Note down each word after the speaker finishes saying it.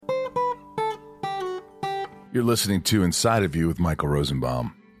You're listening to Inside of You with Michael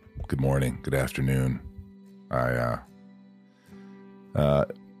Rosenbaum. Good morning, good afternoon. It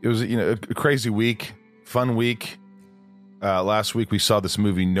was a crazy week, fun week. Last week we saw this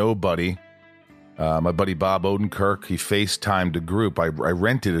movie Nobody. My buddy Bob Odenkirk, he FaceTimed a group. I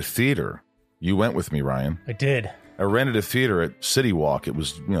rented a theater. You went with me, Ryan. I did. I rented a theater at City Walk. It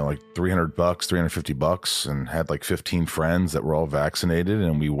was, like $300, $350, and had like 15 friends that were all vaccinated.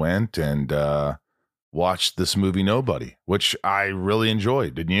 And we went and watched this movie Nobody, which I really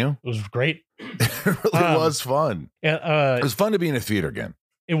enjoyed. Didn't you? It was great. It really was fun. Yeah, it was fun to be in a theater again.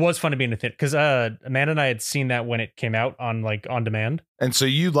 It was fun to be in a theater because Amanda and I had seen that when it came out on demand. And so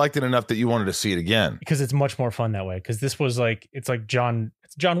you liked it enough that you wanted to see it again. Because it's much more fun that way. Because this was it's John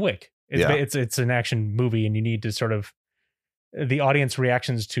Wick. It's an action movie, and you need to sort of the audience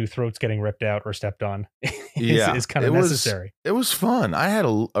reactions to throats getting ripped out or stepped on is kind of necessary. It was fun. I had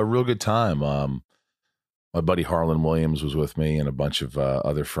a real good time. My buddy Harlan Williams was with me and a bunch of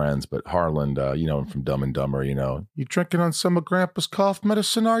other friends. But Harlan, from Dumb and Dumber, you drinking on some of Grandpa's cough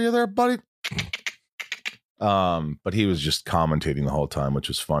medicine, are you there, buddy? But he was just commentating the whole time, which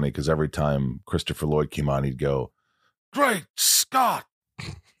was funny because every time Christopher Lloyd came on, he'd go, "Great Scott!"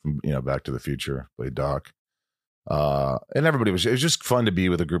 Back to the Future, played Doc. And it was just fun to be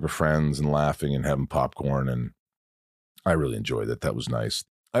with a group of friends and laughing and having popcorn. And I really enjoyed it. That was nice.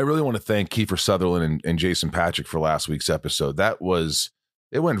 I really want to thank Kiefer Sutherland and Jason Patrick for last week's episode. It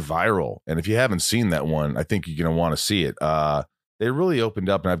went viral. And if you haven't seen that one, I think you're going to want to see it. They really opened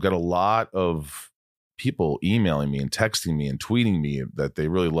up, and I've got a lot of people emailing me and texting me and tweeting me that they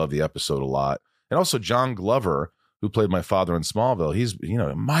really love the episode a lot. And also John Glover, who played my father in Smallville. He's,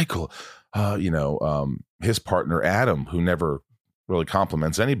 Michael, his partner, Adam, who never really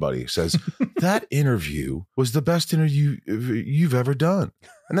compliments anybody, says that interview was the best interview you've ever done.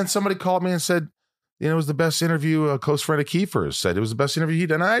 And then somebody called me and said, it was the best interview a close friend of Kiefer's said. It was the best interview he'd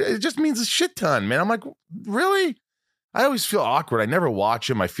done. It just means a shit ton, man. I'm like, really? I always feel awkward. I never watch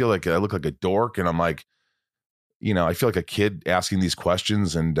him. I feel like I look like a dork, and I'm like, I feel like a kid asking these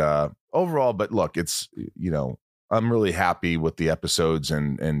questions. And overall, but look, it's, I'm really happy with the episodes,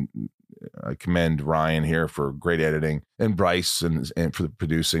 and I commend Ryan here for great editing, and Bryce and for the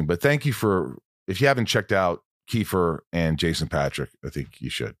producing. But thank you if you haven't checked out Kiefer and Jason Patrick, I think you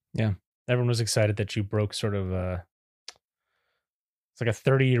should. Yeah. Everyone was excited that you broke sort of it's like a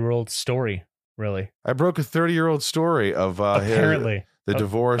 30-year-old story, really. I broke a 30-year-old story of apparently the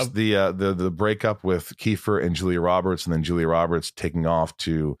divorce, the breakup with Kiefer and Julia Roberts, and then Julia Roberts taking off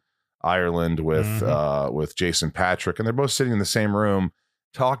to Ireland with Jason Patrick, and they're both sitting in the same room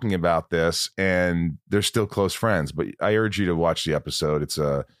talking about this, and they're still close friends. But I urge you to watch the episode.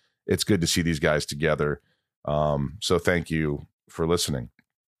 It's good to see these guys together. So thank you for listening.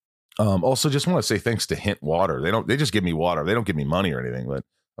 Also, just want to say thanks to Hint Water. They just give me water. They don't give me money or anything, but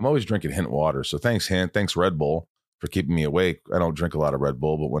I'm always drinking Hint Water. So thanks, Hint. Thanks, Red Bull, for keeping me awake. I don't drink a lot of Red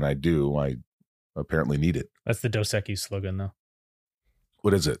Bull, but when I do, I apparently need it. That's the Dos Equis slogan, though.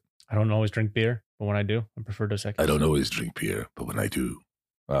 What is it? I don't always drink beer, but when I do, I prefer Dos Equis. I don't always drink beer, but when I do.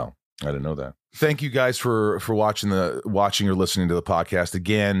 Wow, I didn't know that. Thank you guys for watching or listening to the podcast.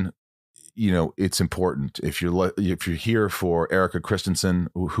 Again, it's important. If you're here for Erica Christensen,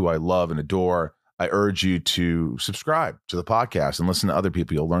 who I love and adore, I urge you to subscribe to the podcast and listen to other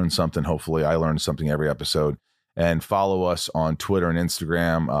people. You'll learn something. Hopefully I learn something every episode. And follow us on Twitter and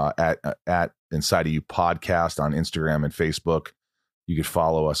Instagram at Inside of You Podcast on Instagram and Facebook. You could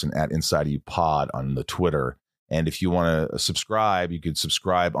follow us at Inside of You Pod on the Twitter. And if you want to subscribe, you could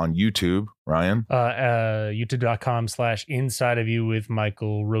subscribe on YouTube, Ryan. YouTube.com/Inside of You with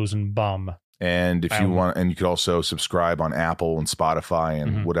Michael Rosenbaum. And if you want, and you could also subscribe on Apple and Spotify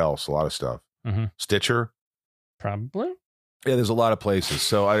and what else? A lot of stuff. Stitcher. Probably. Yeah, there's a lot of places.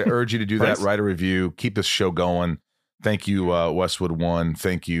 So I urge you to do that. Write a review. Keep this show going. Thank you, Westwood One.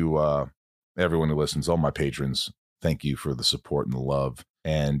 Thank you, everyone who listens, all my patrons. Thank you for the support and the love.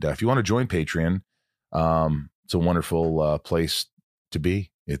 And if you want to join Patreon, it's a wonderful place to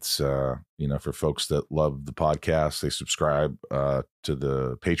be. It's, for folks that love the podcast, they subscribe to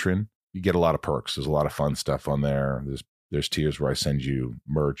the Patreon. You get a lot of perks. There's a lot of fun stuff on there. There's tiers where I send you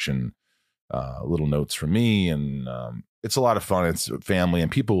merch and little notes from me. And it's a lot of fun. It's family,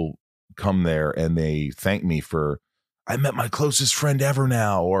 and people come there and they thank me for, I met my closest friend ever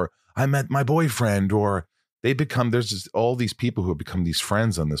now, or I met my boyfriend, or there's just all these people who have become these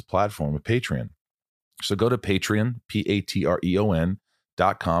friends on this platform of Patreon. So go to Patreon,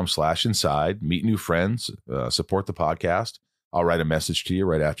 patreon.com/inside, meet new friends, support the podcast. I'll write a message to you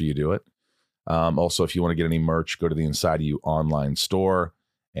right after you do it. Also, if you want to get any merch, go to the Inside of You online store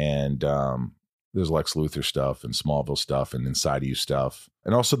and There's Lex Luthor stuff and Smallville stuff and Inside of You stuff.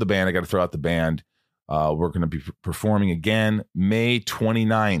 And also the band. I got to throw out the band. We're going to be performing again May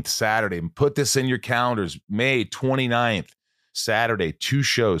 29th, Saturday. Put this in your calendars. May 29th, Saturday, 2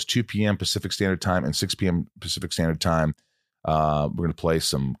 shows, 2 p.m. Pacific Standard Time and 6 p.m. Pacific Standard Time. We're going to play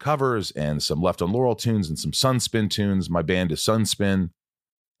some covers and some Left on Laurel tunes and some Sunspin tunes. My band is Sunspin.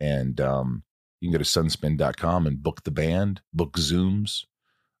 And you can go to sunspin.com and book the band, book Zooms,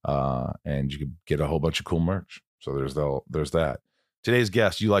 and you can get a whole bunch of cool merch. So there's that. Today's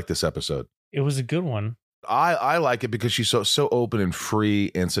guest, you like this episode? It was a good one. I like it because she's so open and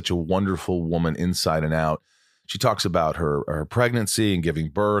free and such a wonderful woman inside and out. She talks about her pregnancy and giving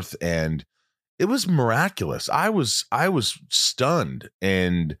birth, and it was miraculous. I was stunned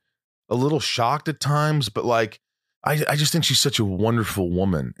and a little shocked at times, but like I just think she's such a wonderful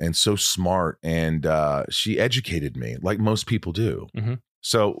woman and so smart, and she educated me like most people do. Mm-hmm.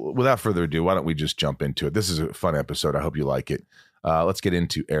 So without further ado, why don't we just jump into it? This is a fun episode. I hope you like it. Let's get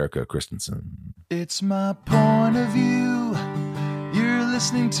into Erika Christensen. It's my point of view. You're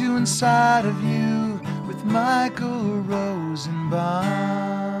listening to Inside of You with Michael Rosenbaum.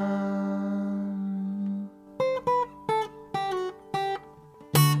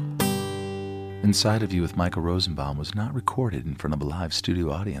 Inside of You with Michael Rosenbaum was not recorded in front of a live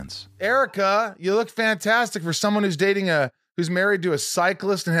studio audience. Erika, you look fantastic for someone who's who's married to a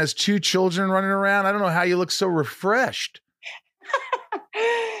cyclist and has 2 children running around. I don't know how you look so refreshed.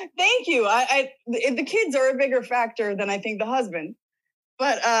 Thank you. The kids are a bigger factor than I think the husband.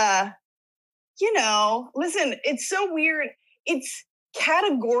 But, listen, it's so weird. It's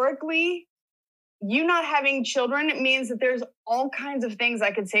categorically, you not having children, it means that there's all kinds of things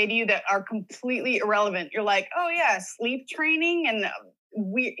I could say to you that are completely irrelevant. You're like, oh, yeah, sleep training and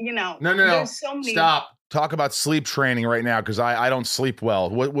No. There's so many. Stop. Talk about sleep training right now because I don't sleep well.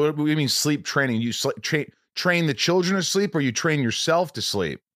 What do you mean sleep training? You train the children to sleep, or you train yourself to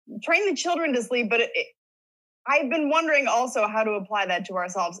sleep? Train the children to sleep, but I've been wondering also how to apply that to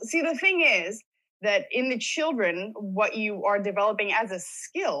ourselves. See, the thing is that in the children, what you are developing as a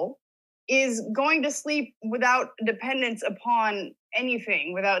skill is going to sleep without dependence upon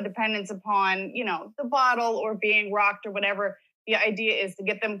anything, without dependence upon, the bottle or being rocked or whatever. The idea is to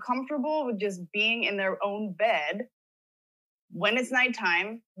get them comfortable with just being in their own bed when it's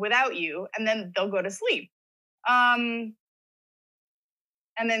nighttime without you, and then they'll go to sleep. And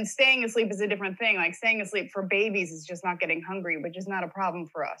then staying asleep is a different thing. Like staying asleep for babies is just not getting hungry, which is not a problem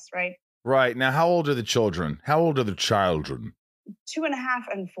for us, right? Right. Now, how old are the children? How old are the children?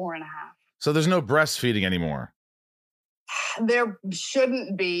 2.5 and 4.5. So there's no breastfeeding anymore. There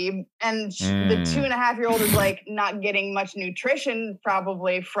shouldn't be. And the 2.5-year-old is like not getting much nutrition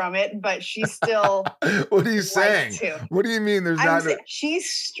probably from it, but she's still. What are you saying? What do you mean there's not? She's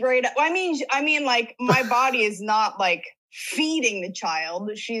straight up. I mean, like my body is not like feeding the child.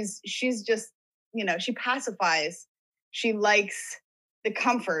 She's just, she pacifies. She likes the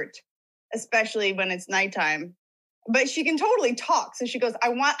comfort, especially when it's nighttime. But she can totally talk. So she goes, I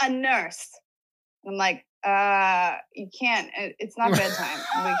want a nurse. I'm like, you can't. It's not bedtime.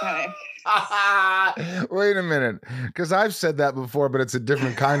 Wait a minute, because I've said that before, but it's a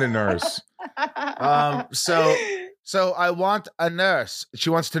different kind of nurse. So I want a nurse. She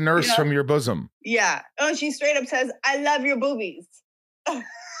wants to nurse from your bosom. Yeah. Oh, she straight up says, I love your boobies. I'm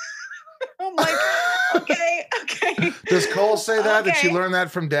like, okay. Does Cole say that? Okay. Did she learn that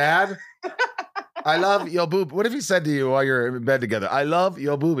from Dad? I love your boob. What if he said to you while you're in bed together? I love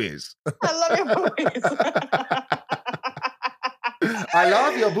your boobies. I love your boobies. I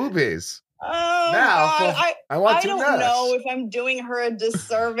love your boobies. Oh, now, God. I want I to don't know if I'm doing her a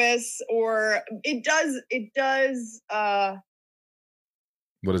disservice or it does.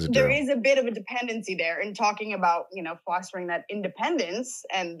 What does it do? There is a bit of a dependency there in talking about, fostering that independence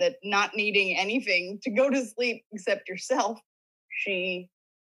and that not needing anything to go to sleep except yourself. She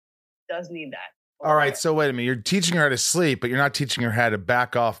does need that. All right. So wait a minute. You're teaching her how to sleep, but you're not teaching her how to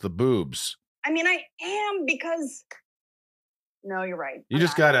back off the boobs. I mean, I am because. No, you're right. You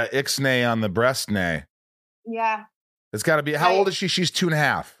just got a ixnay on the breast nay. Yeah. It's got to be. How old is she? She's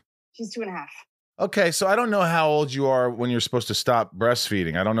 2.5. She's 2.5. Okay. So I don't know how old you are when you're supposed to stop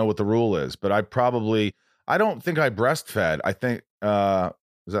breastfeeding. I don't know what the rule is, but I don't think I breastfed. I think,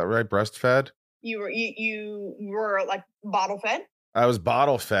 is that right? Breastfed? You were like bottle fed? I was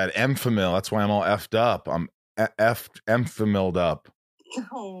bottle fed, Enfamil. That's why I'm all effed up. I'm Enfamiled up.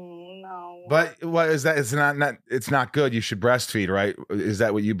 Oh no! But what is that? It's not good. You should breastfeed, right? Is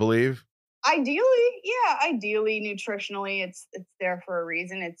that what you believe? Ideally, yeah. Ideally, nutritionally, it's there for a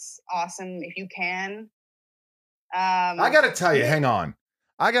reason. It's awesome if you can. I got to tell you, hang on.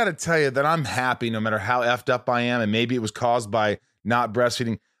 I got to tell you that I'm happy no matter how effed up I am. And maybe it was caused by not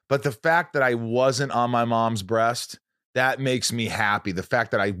breastfeeding. But the fact that I wasn't on my mom's breast, that makes me happy. The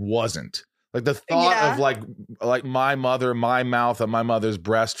fact that I wasn't. Like the thought of like my mother, my mouth on my mother's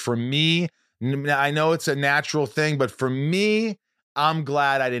breast, for me, I know it's a natural thing, but for me, I'm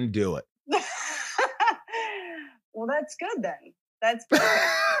glad I didn't do it. Well, that's good then. That's good.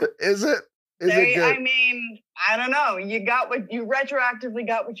 Is it? Is it good? I mean, I don't know. You retroactively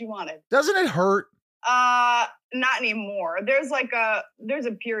got what you wanted. Doesn't it hurt? Not anymore. There's a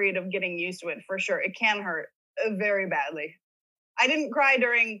period of getting used to it for sure. It can hurt very badly. I didn't cry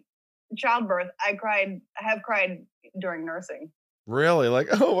during childbirth. I have cried during nursing. Really? Like,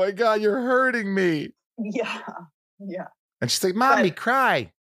 oh my God, you're hurting me. Yeah. And she's like, Mommy,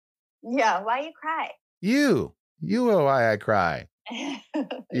 cry. Yeah, why you cry? You are why I cry.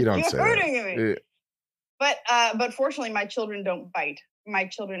 You don't say you're hurting that. Me. But fortunately, my children don't bite. My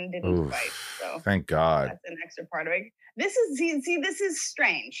children didn't bite. So thank God. That's an extra part of it. This is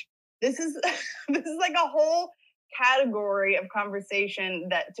strange. This is like a whole category of conversation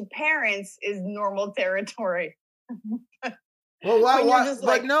that to parents is normal territory. Well, why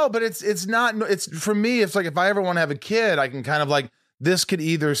like no, but it's not. It's for me. It's like if I ever want to have a kid, I can kind of like this could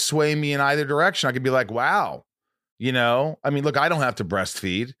either sway me in either direction. I could be like, wow, you know. I mean, look, I don't have to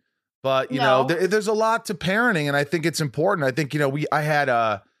breastfeed, but you know, there's a lot to parenting, and I think it's important. I think I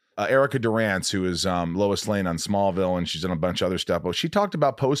had Erica Durance, who is Lois Lane on Smallville, and she's done a bunch of other stuff. But she talked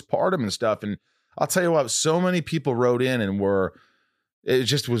about postpartum and stuff, and I'll tell you what, so many people wrote in and it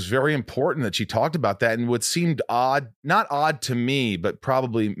just was very important that she talked about that. And what seemed not odd to me, but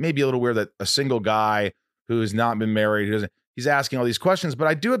probably maybe a little weird that a single guy who has not been married, he's asking all these questions, but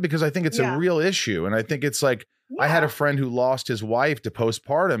I do it because I think it's a real issue. And I think it's like, I had a friend who lost his wife to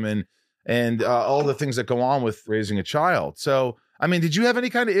postpartum and all the things that go on with raising a child. So, I mean, did you have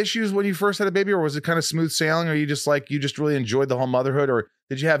any kind of issues when you first had a baby, or was it kind of smooth sailing, or you just really enjoyed the whole motherhood, or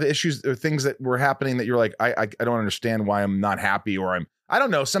did you have issues or things that were happening that you're like, I don't understand why I'm not happy, or I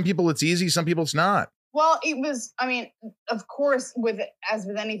don't know. Some people it's easy, some people it's not. Well, it was, I mean, of course, as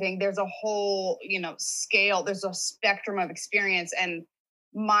with anything, there's a whole, scale, there's a spectrum of experience, and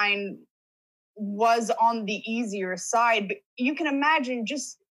mine was on the easier side. But you can imagine,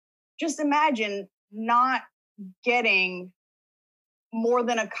 just imagine not getting more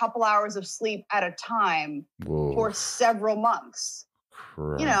than a couple hours of sleep at a time for several months.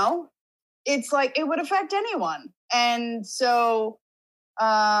 Correct. It's like it would affect anyone. And so,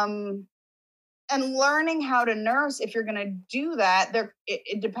 and learning how to nurse, if you're going to do that,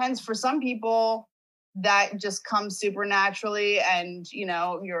 it depends. For some people, that just comes supernaturally, and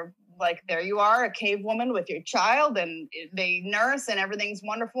you're like, there you are, a cave woman with your child, and they nurse, and everything's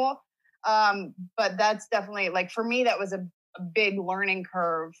wonderful. But that's definitely, like, for me, that was a big learning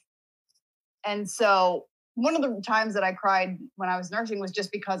curve. And so one of the times that I cried when I was nursing was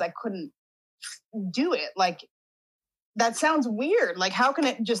just because I couldn't do it. Like, that sounds weird. Like, how can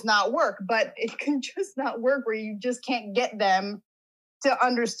it just not work? But it can just not work where you just can't get them to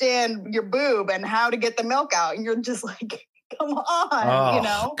understand your boob and how to get the milk out. And you're just like, come on,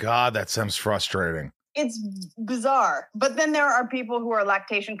 Oh, God, that sounds frustrating. It's bizarre. But then there are people who are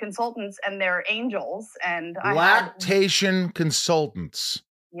lactation consultants, and they're angels. And lactation consultants.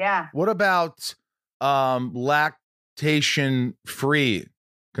 Yeah. What about lactation-free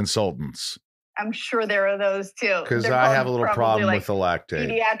consultants? I'm sure there are those too. Because I have a little problem with the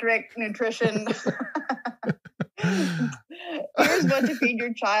lactate. Pediatric nutrition. Here's what to feed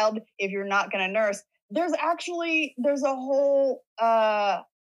your child if you're not going to nurse. There's a whole, I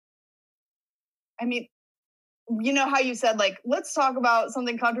mean, you know how you said, like, let's talk about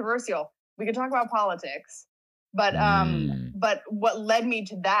something controversial. We could talk about politics, but what led me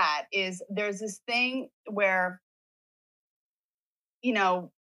to that is there's this thing where,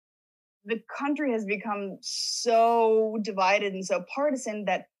 the country has become so divided and so partisan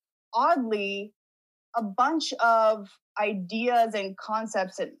that oddly, a bunch of ideas and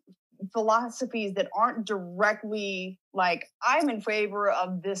concepts and philosophies that aren't directly like, I'm in favor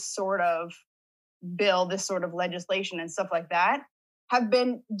of this sort of bill, this sort of legislation and stuff like that, have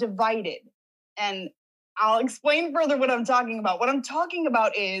been divided. And I'll explain further what I'm talking about. What I'm talking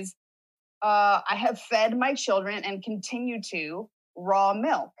about is I have fed my children and continue to raw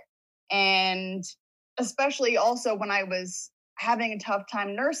milk. And especially also when I was having a tough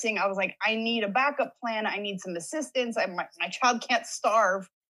time nursing, I was like, I need a backup plan. I need some assistance. My child can't starve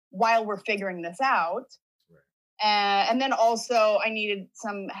while we're figuring this out. Right. And then also I needed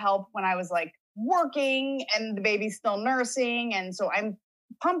some help when I was like working and the baby's still nursing. And so I'm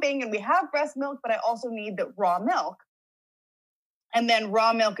pumping and we have breast milk, but I also need the raw milk. And then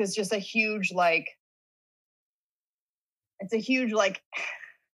raw milk is just a huge, like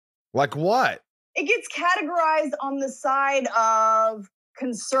Like what? It gets categorized on the side of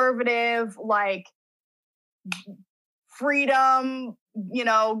conservative, like freedom,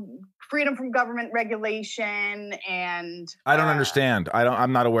 freedom from government regulation. And I don't understand.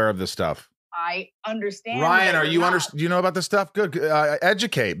 I'm not aware of this stuff. I understand. Ryan, do you know about this stuff? Good.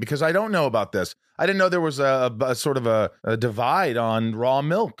 Educate, because I don't know about this. I didn't know there was a sort of a divide on raw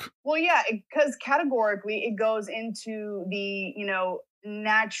milk. Well, yeah, because categorically it goes into the,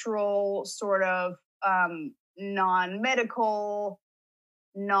 natural sort of non-medical,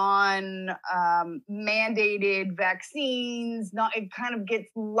 non-mandated vaccines. It kind of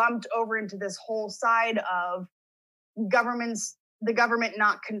gets lumped over into this whole side of the government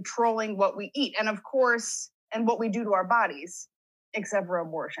not controlling what we eat. And of course, and what we do to our bodies, except for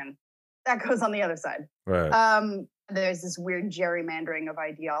abortion. That goes on the other side. Right. There's this weird gerrymandering of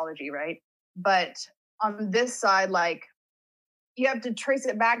ideology, right? But on this side, like, you have to trace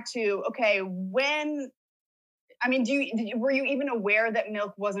it back to, okay, were you even aware that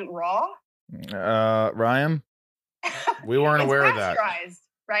milk wasn't raw? Ryan? We weren't aware of that. Pasteurized,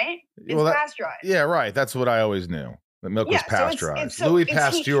 right? It's pasteurized. Yeah, right. That's what I always knew. The milk was pasteurized. Louis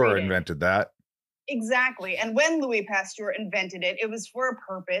Pasteur invented that. Exactly. And when Louis Pasteur invented it, it was for a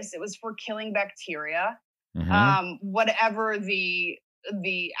purpose. It was for killing bacteria. Mm-hmm. Whatever the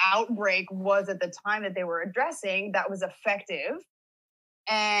outbreak was at the time that they were addressing, that was effective.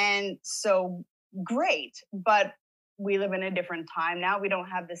 And so great. But we live in a different time now. We don't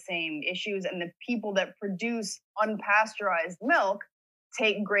have the same issues. And the people that produce unpasteurized milk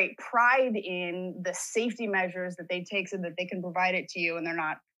take great pride in the safety measures that they take so that they can provide it to you and they're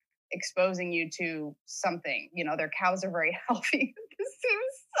not exposing you to something. Their cows are very healthy. This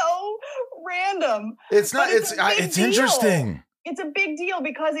seems so random. It's not. It's interesting. It's a big deal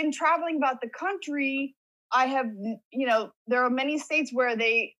because in traveling about the country, I have, there are many states where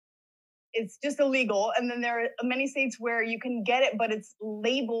it's just illegal. And then there are many states where you can get it, but it's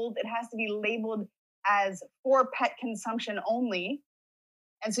labeled. It has to be labeled as for pet consumption only.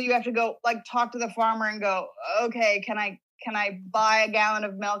 And so you have to go talk to the farmer and go, okay, can I buy a gallon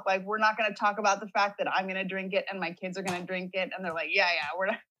of milk? Like, we're not going to talk about the fact that I'm going to drink it and my kids are going to drink it. And they're like, yeah, we're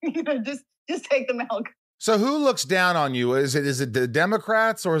not, just take the milk. So who looks down on you? Is it the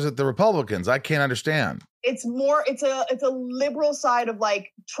Democrats or is it the Republicans? I can't understand. It's a liberal side of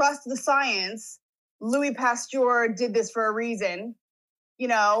trust the science. Louis Pasteur did this for a reason.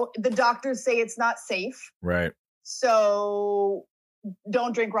 The doctors say it's not safe. Right. So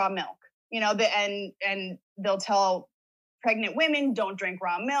don't drink raw milk. And they'll tell pregnant women, don't drink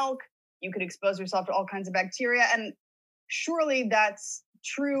raw milk. You could expose yourself to all kinds of bacteria. And surely that's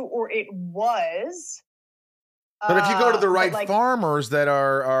true, or it was. But if you go to the right farmers that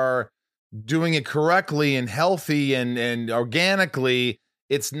are doing it correctly and healthy and organically,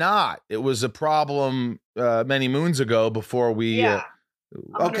 it's not. It was a problem many moons ago before we... Yeah.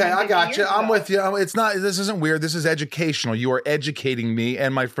 Okay, I got you. I'm with you. It's not. This isn't weird. This is educational. You are educating me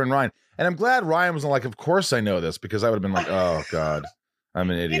and my friend Ryan. And I'm glad Ryan was like, of course I know this, because I would have been like, oh God, I'm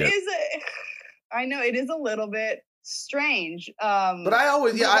an idiot. I know it is a little bit strange. But I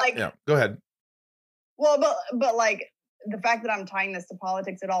always, go ahead. Well, but the fact that I'm tying this to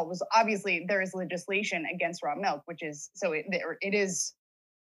politics at all was obviously there is legislation against raw milk, which is, so it is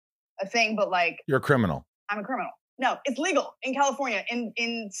a thing, but you're a criminal. I'm a criminal. No, it's legal in California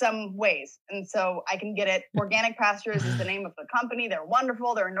in some ways. And so I can get it. Organic Pastures is the name of the company. They're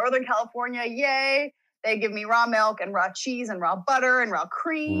wonderful. They're in Northern California. Yay. They give me raw milk and raw cheese and raw butter and raw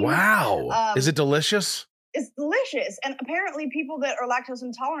cream. Wow. Is it delicious? It's delicious. And apparently people that are lactose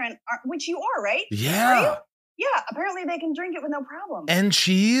intolerant, which you are, right? Yeah. Are you? Yeah, apparently they can drink it with no problem. And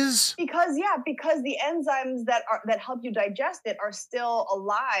cheese? Because the enzymes that help you digest it are still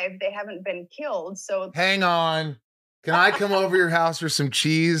alive. They haven't been killed. So hang on. Can I come over your house for some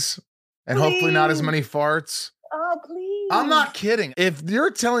cheese and please. Hopefully not as many farts? Oh, please. I'm not kidding. If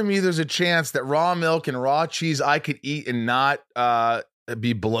you're telling me there's a chance that raw milk and raw cheese I could eat and not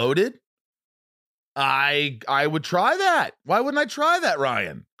be bloated, I would try that. Why wouldn't I try that,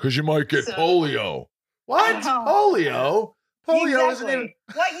 Ryan? Because you might get polio. What? Polio? Polio isn't even...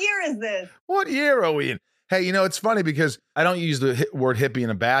 What year is this? What year are we in? Hey, it's funny because I don't use the word hippie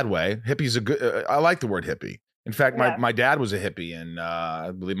in a bad way. Hippie's a good... I like the word hippie. In fact, my dad was a hippie, and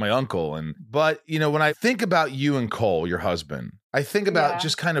I believe my uncle. But when I think about you and Cole, your husband, I think about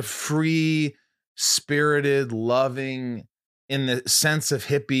just kind of free, spirited, loving, in the sense of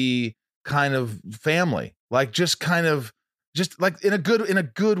hippie kind of family, just in a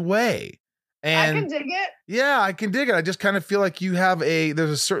good way. And I can dig it. Yeah, I can dig it. I just kind of feel like there's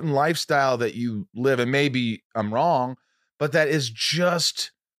a certain lifestyle that you live, and maybe I'm wrong, but that is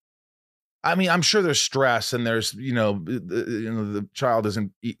just, I mean, I'm sure there's stress and there's, the child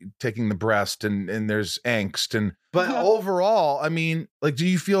isn't taking the breast and there's angst but overall, I mean, like, do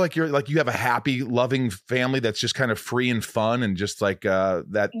you feel like you have a happy, loving family that's just kind of free and fun and just like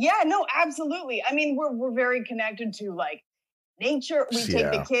that? Yeah, no, absolutely. I mean, we're very connected to like nature. We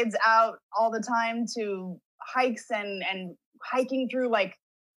take the kids out all the time to hikes and hiking through like,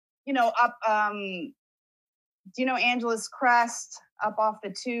 up, do you know Angeles Crest? Up off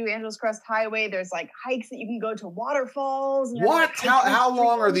the Angeles Crest Highway, there's like hikes that you can go to waterfalls. And what? Like how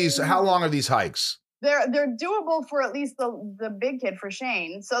long are these? How long are these hikes? They're doable for at least the big kid, for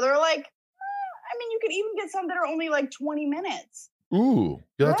Shane. So they're like, I mean, you could even get some that are only like 20 minutes. Ooh,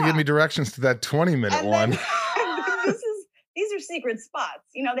 you'll have to give me directions to that 20-minute one. These are secret spots.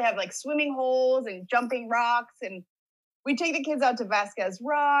 They have like swimming holes and jumping rocks, and we take the kids out to Vasquez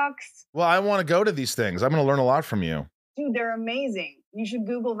Rocks. Well, I want to go to these things. I'm going to learn a lot from you. Dude, they're amazing. You should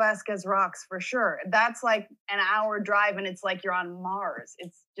Google Vasquez Rocks for sure. That's like an hour drive, and it's like you're on Mars.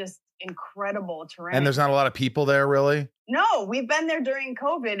 It's just incredible terrain. And there's not a lot of people there, really? No, we've been there during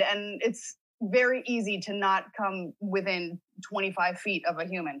COVID, and it's very easy to not come within 25 feet of a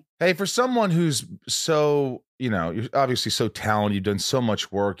human. Hey, for someone who's so, you're obviously so talented, you've done so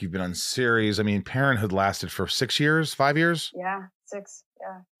much work, you've been on series. I mean, Parenthood lasted for 6 years, 5 years? Yeah, 6.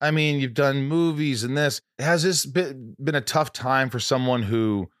 Yeah. I mean, you've done movies and this. Has this been a tough time for someone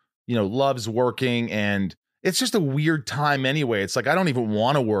who, loves working, and it's just a weird time anyway? It's like, I don't even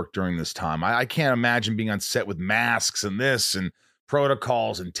want to work during this time. I can't imagine being on set with masks and this and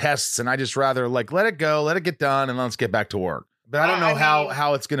protocols and tests, and I just rather like let it go, let it get done, and let's get back to work. But I don't know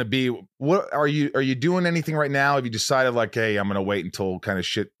how it's going to be. What are you doing anything right now? Have you decided like, hey, I'm going to wait until kind of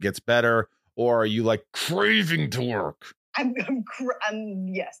shit gets better, or are you like craving to work? I'm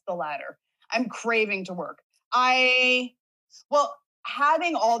yes, the latter. I'm craving to work.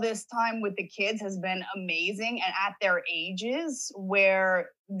 Having all this time with the kids has been amazing, and at their ages where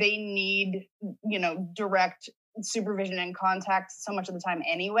they need, direct supervision and contact so much of the time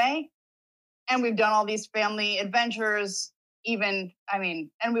anyway. And we've done all these family adventures, and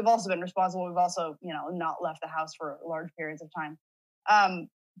we've also been responsible. We've also, not left the house for large periods of time.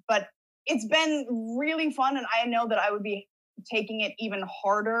 But it's been really fun. And I know that I would be taking it even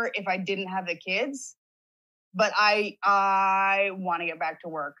harder if I didn't have the kids. But I want to get back to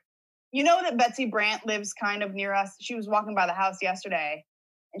work. You know that Betsy Brandt lives kind of near us. She was walking by the house yesterday,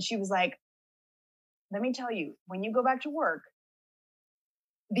 and she was like, let me tell you, when you go back to work,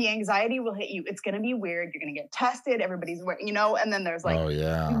 the anxiety will hit you. It's going to be weird. You're going to get tested. Everybody's, and then there's like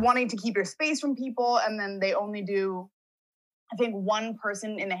wanting to keep your space from people. And then they only do, I think, one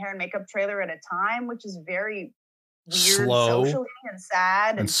person in the hair and makeup trailer at a time, which is very weird, socially and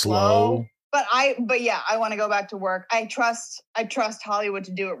sad and slow. But I want to go back to work. I trust Hollywood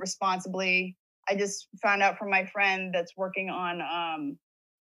to do it responsibly. I just found out from my friend that's working on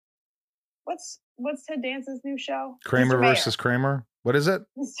what's Ted Danson's new show? Kramer versus Kramer. What is it?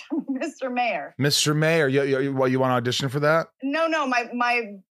 Mr. Mayor. Mr. Mayor. You want to audition for that? No.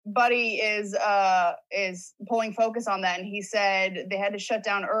 My buddy is pulling focus on that, and he said they had to shut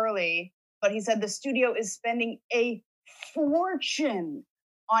down early. But he said the studio is spending a fortune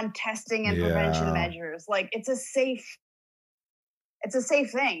on testing and prevention measures. Like it's a safe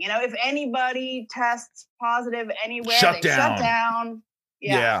thing. If anybody tests positive anywhere, shut down.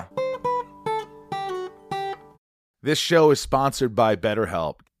 Yeah. This show is sponsored by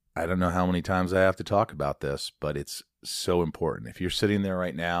BetterHelp. I don't know how many times I have to talk about this, but it's so important. If you're sitting there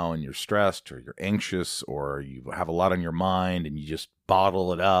right now and you're stressed or you're anxious or you have a lot on your mind and you just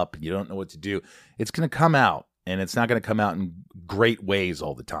bottle it up and you don't know what to do, it's going to come out. And it's not going to come out in great ways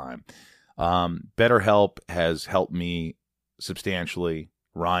all the time. BetterHelp has helped me substantially.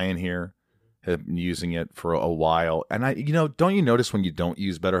 Ryan here has been using it for a while. And don't you notice when you don't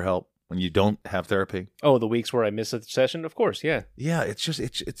use BetterHelp, when you don't have therapy? Oh, the weeks where I miss a session? Of course, yeah. Yeah,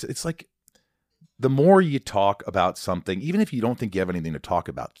 it's like the more you talk about something, even if you don't think you have anything to talk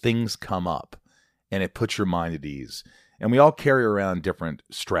about, things come up and it puts your mind at ease. And we all carry around different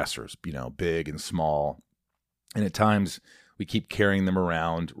stressors, big and small. And at times, we keep carrying them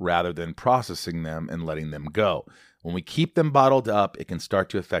around rather than processing them and letting them go. When we keep them bottled up, it can start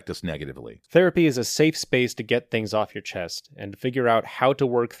to affect us negatively. Therapy is a safe space to get things off your chest and to figure out how to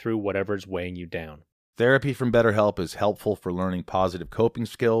work through whatever's weighing you down. Therapy from BetterHelp is helpful for learning positive coping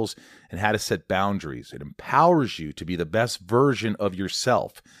skills and how to set boundaries. It empowers you to be the best version of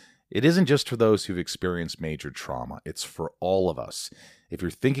yourself. It isn't just for those who've experienced major trauma. It's for all of us. If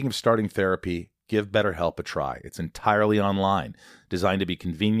you're thinking of starting therapy, give BetterHelp a try. It's entirely online, designed to be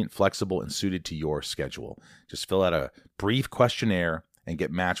convenient, flexible, and suited to your schedule. Just fill out a brief questionnaire and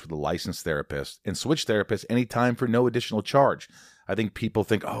get matched with a licensed therapist, and switch therapists anytime for no additional charge. I think people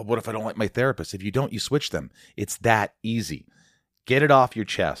think, oh, what if I don't like my therapist? If you don't, you switch them. It's that easy. Get it off your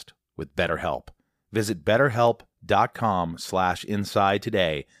chest with BetterHelp. Visit BetterHelp.com/inside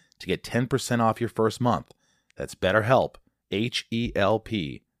today to get 10% off your first month. That's BetterHelp,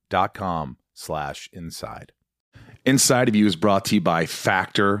 HELP.com/inside. Inside of You is brought to you by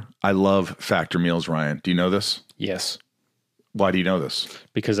Factor. I love Factor meals, Ryan. Do you know this? Yes. Why do you know this?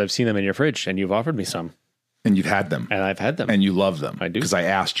 Because I've seen them in your fridge and you've offered me some. And you've had them. And I've had them. And you love them. I do. Because I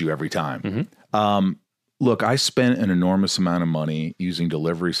asked you every time. Mm-hmm. Look, I spent an enormous amount of money using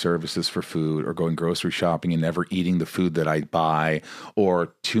delivery services for food, or going grocery shopping and never eating the food that I buy,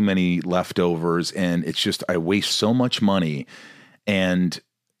 or too many leftovers. And it's just, I waste so much money. And,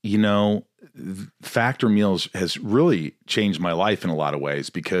 you know, Factor Meals has really changed my life in a lot of ways,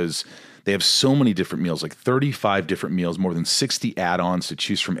 because they have so many different meals, like 35 different meals, more than 60 add-ons to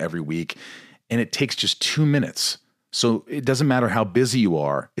choose from every week. And it takes just 2 minutes. So it doesn't matter how busy you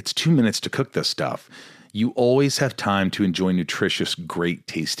are. It's 2 minutes to cook this stuff. You always have time to enjoy nutritious, great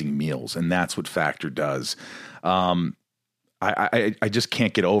tasting meals. And that's what Factor does. I just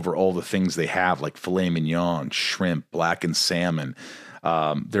can't get over all the things they have, like filet mignon, shrimp, blackened salmon,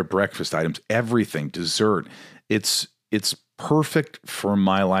 their breakfast items, everything, dessert. It's perfect for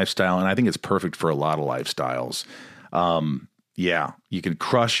my lifestyle. And I think it's perfect for a lot of lifestyles. Yeah, you can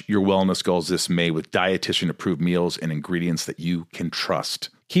crush your wellness goals this May with dietitian-approved meals and ingredients that you can trust.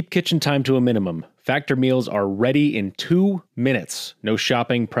 Keep kitchen time to a minimum. Factor meals are ready in 2 minutes. No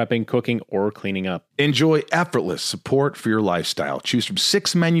shopping, prepping, cooking, or cleaning up. Enjoy effortless support for your lifestyle. Choose from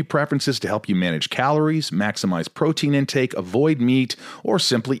 6 menu preferences to help you manage calories, maximize protein intake, avoid meat, or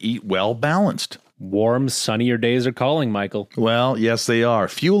simply eat well balanced. Warm, sunnier days are calling, Michael. Well, yes, they are.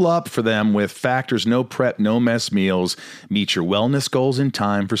 Fuel up for them with Factor's no prep, no mess meals. Meet your wellness goals in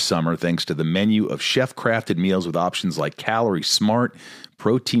time for summer thanks to the menu of chef-crafted meals with options like Calorie Smart,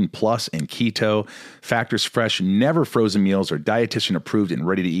 Protein Plus, and Keto. Factor's fresh, never frozen meals are dietitian approved and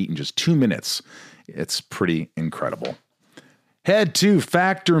ready to eat in just 2 minutes. It's pretty incredible. Head to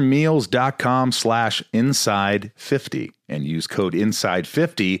factormeals.com/inside50 and use code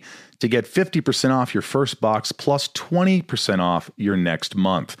inside50 to get 50% off your first box plus 20% off your next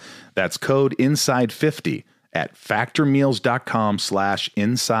month. That's code inside50 at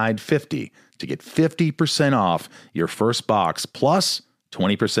factormeals.com/inside50 to get 50% off your first box plus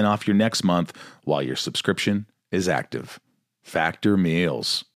 20% off your next month while your subscription is active. Factor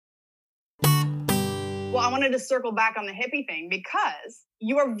Meals. Well, I wanted to circle back on the hippie thing because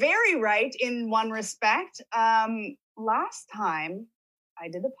you are very right in one respect. Last time I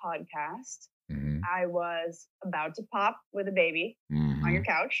did the podcast, I was about to pop with a baby on your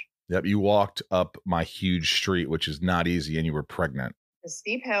couch. Yep, you walked up my huge street, which is not easy, and you were pregnant. A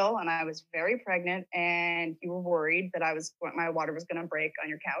steep hill, and I was very pregnant, and you were worried that my water was going to break on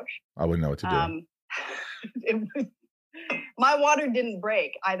your couch. I wouldn't know what to do. My water didn't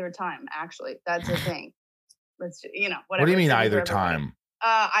break either time, actually. That's the thing. Whatever. What do you mean either time?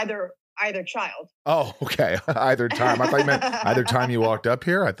 Either child. Oh, okay. Either time. I thought you meant either time you walked up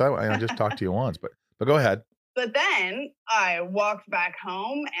here. I thought I just talked to you once, but go ahead. But then I walked back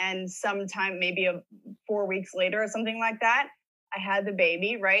home, and sometime maybe 4 weeks later or something like that, I had the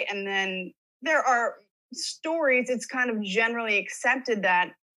baby, right? And then there are stories, it's kind of generally accepted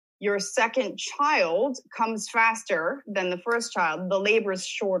that your second child comes faster than the first child. The labor is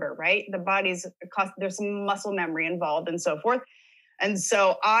shorter, right? The body's, there's some muscle memory involved and so forth. And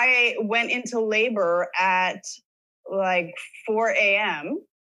so I went into labor at like 4 a.m.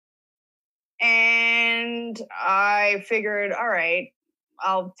 And I figured, all right,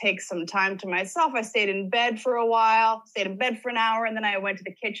 I'll take some time to myself. I stayed in bed for a while, stayed in bed for an hour, and then I went to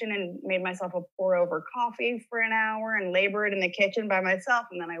the kitchen and made myself a pour-over coffee for an hour and labored in the kitchen by myself.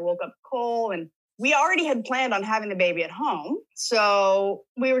 And then I woke up Cole, and we already had planned on having the baby at home. So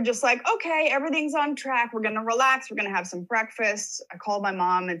we were just like, okay, everything's on track. We're going to relax. We're going to have some breakfast. I called my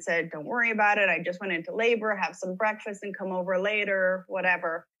mom and said, don't worry about it. I just went into labor, have some breakfast and come over later,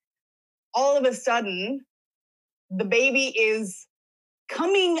 whatever. All of a sudden, the baby is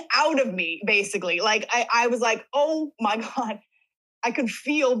coming out of me, basically. Like I was like, oh my God, I could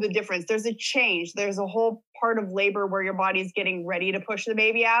feel the difference. There's a change. There's a whole part of labor where your body's getting ready to push the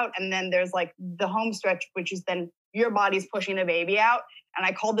baby out. And then there's like the home stretch, which is then your body's pushing the baby out. And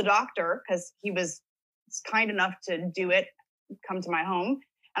I called the doctor because he was kind enough to do it, come to my home.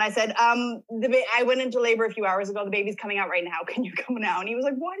 And I said, I went into labor a few hours ago. The baby's coming out right now. Can you come now? And he was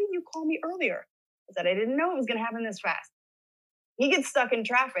like, why didn't you call me earlier? I said, I didn't know it was going to happen this fast. He gets stuck in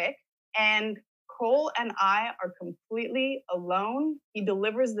traffic, and Cole and I are completely alone. He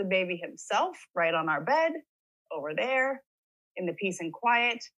delivers the baby himself right on our bed over there in the peace and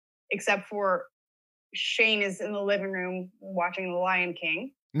quiet, except for Shane is in the living room watching The Lion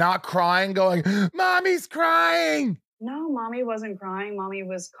King. Not crying, going, Mommy's crying. No, Mommy wasn't crying. Mommy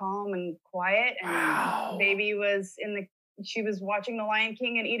was calm and quiet. And baby was she was watching The Lion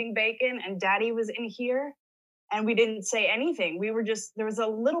King and eating bacon, and Daddy was in here. And we didn't say anything. We were there was a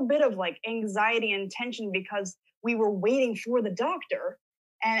little bit of like anxiety and tension because we were waiting for the doctor.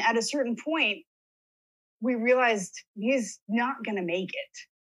 And at a certain point, we realized he's not going to make it.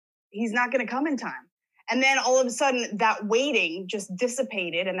 He's not going to come in time. And then all of a sudden that waiting just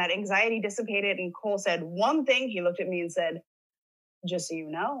dissipated and that anxiety dissipated. And Cole said one thing. He looked at me and said, just so you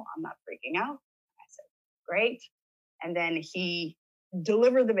know, I'm not freaking out. I said, great. And then he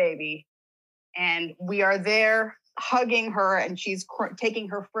delivered the baby. And we are there hugging her, and she's taking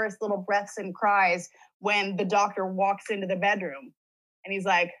her first little breaths and cries when the doctor walks into the bedroom. And he's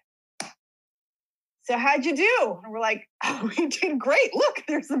like, so how'd you do? And we're like, oh, we did great. Look,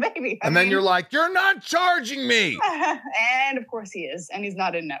 there's the baby. And then you're like, you're not charging me. And of course he is. And he's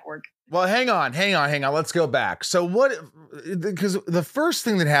not in network. Well, hang on. Let's go back. So because the first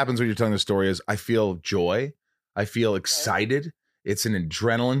thing that happens when you're telling the story is I feel joy. I feel excited. It's an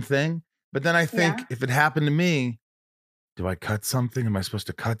adrenaline thing. But then I think if it happened to me, do I cut something? Am I supposed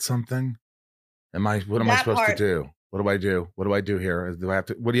to cut something? What am I supposed to do? What do I do? What do I do here? What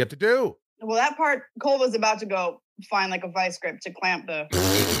do you have to do? Well, that part, Cole was about to go find like a vice grip to clamp the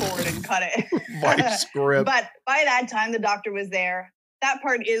cord and cut it. Vice grip. But by that time, the doctor was there. That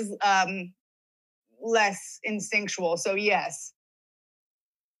part is less instinctual. So yes,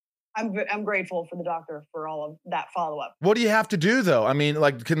 I'm grateful for the doctor for all of that follow-up. What do you have to do though? I mean,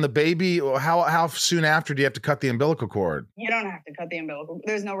 like, can the baby, how soon after do you have to cut the umbilical cord? You don't have to cut the umbilical.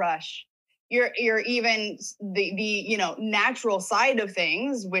 There's no rush. You're even the natural side of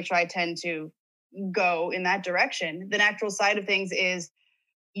things, which I tend to go in that direction. The natural side of things is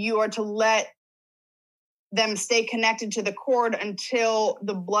you are to let them stay connected to the cord until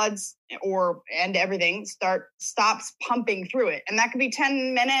the bloods and everything stops pumping through it. And that could be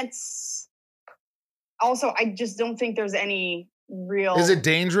 10 minutes. Also, I just don't think there's any real... Is it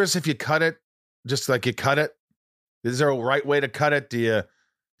dangerous if you cut it? Just like you cut it? Is there a right way to cut it? Do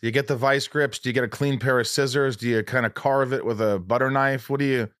you get the vice grips? Do you get a clean pair of scissors? Do you kind of carve it with a butter knife? What do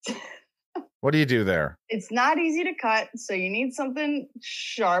you do there? It's not easy to cut, so you need something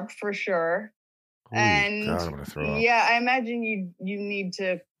sharp for sure. Holy and God, I'm gonna throw up. Yeah, I imagine you need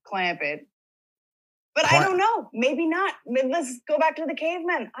to clamp it. But I don't know. Maybe not. Let's go back to the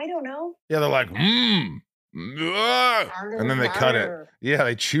cavemen. I don't know. Yeah, they're like, and then they cut it. Yeah,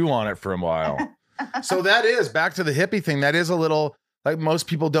 they chew on it for a while. So that is, back to the hippie thing, that is a little, like, most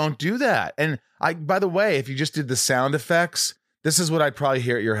people don't do that. And by the way, if you just did the sound effects, this is what I'd probably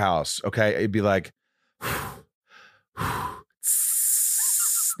hear at your house, okay? It'd be like,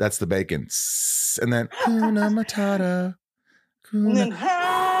 that's the bacon. And then, Kuna Matata. And then,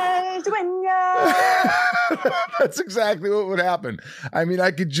 that's exactly what would happen. I mean,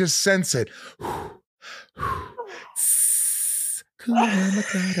 I could just sense it.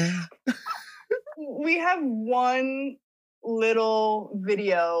 We have one little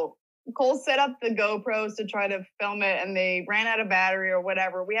video. Cole set up the GoPros to try to film it, and they ran out of battery or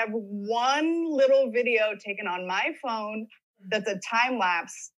whatever. We have one little video taken on my phone that's a time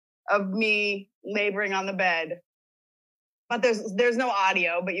lapse of me laboring on the bed. But there's no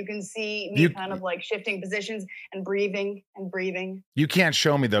audio, but you can see me kind of like shifting positions and breathing and breathing. You can't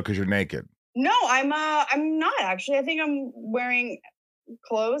show me though because you're naked. No, I'm not actually. I think I'm wearing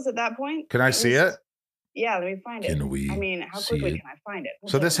clothes at that point. Can I see it? Yeah, let me find it. Can we? I mean, how quickly can I find it?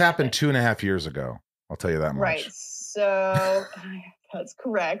 So this happened 2.5 years ago. I'll tell you that much. Right. So that's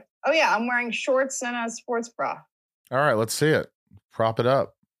correct. Oh yeah, I'm wearing shorts and a sports bra. All right, let's see it. Prop it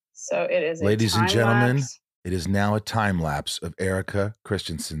up. So it is. Ladies and gentlemen, it is now a time lapse of Erica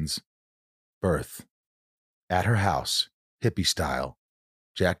Christensen's birth at her house, hippie style,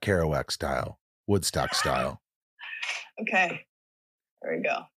 Jack Kerouac style, Woodstock style. Okay, there we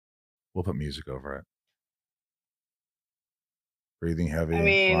go. We'll put music over it. Breathing heavy,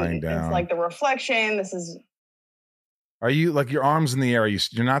 I lying down. It's like the reflection. This is. Are you like your arms in the air?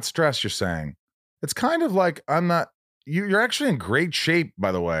 You're not stressed. You're saying it's kind of like I'm not. You're actually in great shape,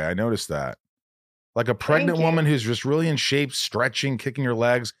 by the way. I noticed that. Like a pregnant woman who's just really in shape, stretching, kicking her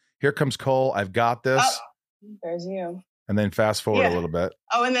legs. Here comes Cole. I've got this. Oh, there's you. And then fast forward a little bit.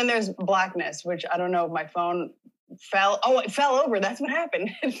 Oh, and then there's blackness, which I don't know if my phone fell. Oh, it fell over. That's what happened.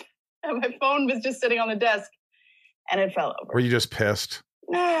 My phone was just sitting on the desk and it fell over. Were you just pissed?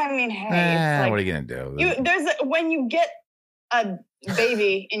 No, I mean, hey, it's like, what are you going to do? When you get a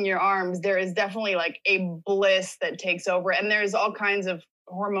baby in your arms, there is definitely like a bliss that takes over. And there's all kinds of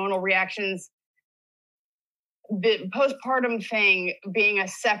hormonal reactions. The postpartum thing being a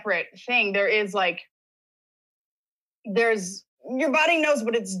separate thing, your body knows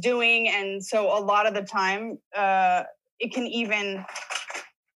what it's doing. And so a lot of the time, it can even,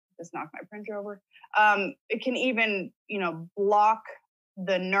 just knock my printer over. It can even, block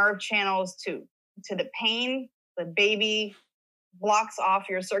the nerve channels to the pain. The baby blocks off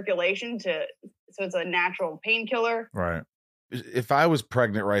your circulation so it's a natural painkiller. Right. If I was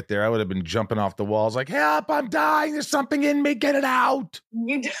pregnant right there, I would have been jumping off the walls like, help, I'm dying. There's something in me. Get it out.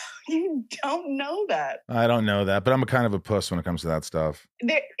 You don't know that. I don't know that, but I'm a kind of a puss when it comes to that stuff.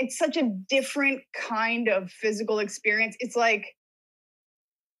 It's such a different kind of physical experience. It's like,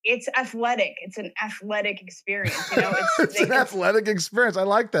 it's athletic. It's an athletic experience. It's an athletic experience. I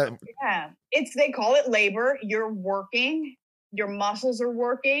like that. Yeah. They call it labor. You're working. Your muscles are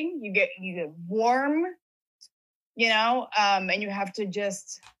working. You get warm. And you have to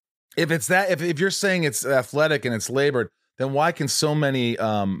just. If you're saying it's athletic and it's labored, then why can so many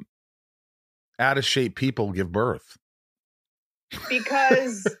out of shape people give birth?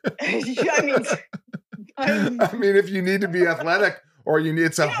 Because I mean, if you need to be athletic or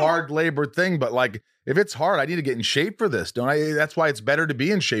it's a hard labor thing, but like if it's hard, I need to get in shape for this, don't I? That's why it's better to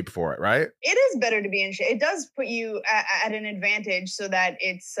be in shape for it, right? It is better to be in shape. It does put you at an advantage so that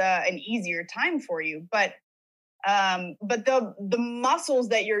it's an easier time for you, but the muscles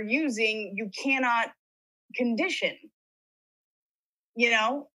that you're using, you cannot condition,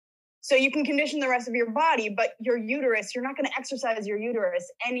 so you can condition the rest of your body, but your uterus, you're not going to exercise your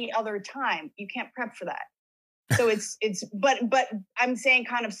uterus any other time. You can't prep for that. So but I'm saying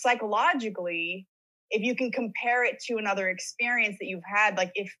kind of psychologically, if you can compare it to another experience that you've had,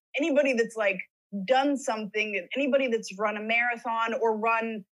 like if anybody that's like done something, anybody that's run a marathon or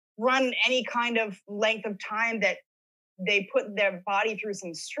run any kind of length of time that they put their body through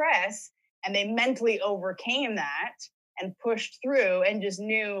some stress and they mentally overcame that and pushed through and just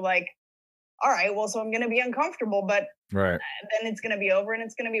knew like, all right, well, so I'm going to be uncomfortable, but right. Then it's going to be over and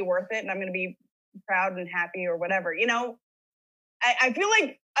it's going to be worth it. And I'm going to be proud and happy or whatever, I feel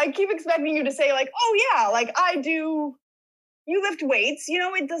like I keep expecting you to say like, oh yeah, like I do, you lift weights,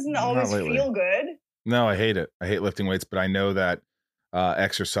 it doesn't always feel good. No, I hate it. I hate lifting weights, but I know that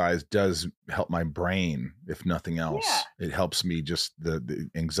exercise does help my brain, if nothing else. Yeah. It helps me just the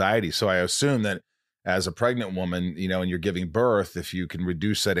anxiety. So I assume that as a pregnant woman, and you're giving birth, if you can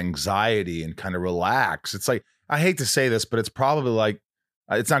reduce that anxiety and kind of relax, it's like, I hate to say this, but it's probably like,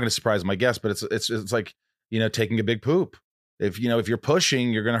 it's not going to surprise my guest, but it's like, taking a big poop. If you're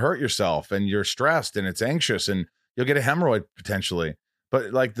pushing, you're going to hurt yourself and you're stressed and it's anxious and you'll get a hemorrhoid potentially.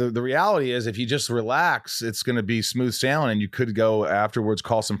 But like the reality is if you just relax, it's going to be smooth sailing and you could go afterwards,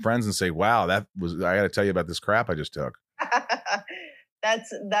 call some friends and say, wow, I got to tell you about this crap I just took.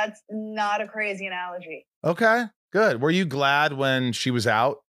 That's not a crazy analogy. Okay, good. Were you glad when she was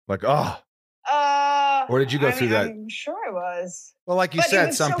out? Like, or did you go through that? I'm sure I was. Well, like you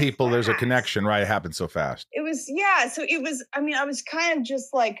said, some people, there's a connection, right? It happened so fast. It was, yeah. So it was, I was kind of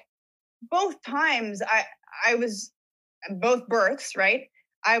just like, both times I was, both births, right?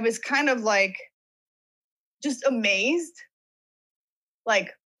 I was kind of like, just amazed.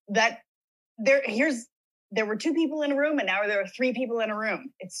 Like that there were two people in a room and now there are three people in a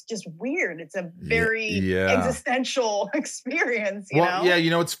room. It's just weird. It's a very existential experience, you know?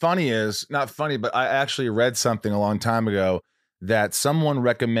 Yeah, what's funny is, not funny, but I actually read something a long time ago that someone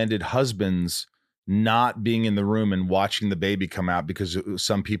recommended husbands not being in the room and watching the baby come out because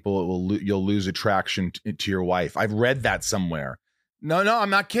some people you'll lose attraction to your wife. I've read that somewhere. No, I'm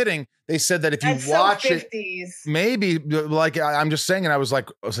not kidding. They said that if you watch it, maybe like I'm just saying, and I was like,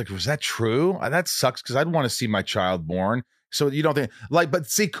 was that true? That sucks because I'd want to see my child born. So you don't think but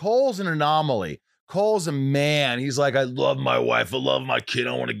see, Cole's an anomaly. Cole's a man. He's like, I love my wife. I love my kid.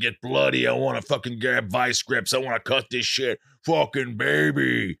 I want to get bloody. I want to fucking grab vice grips. I want to cut this shit. Fucking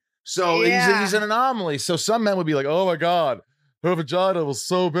baby. So he's an anomaly. So some men would be like, oh my God, her vagina was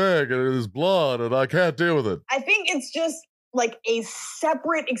so big and there's blood and I can't deal with it. I think it's just like a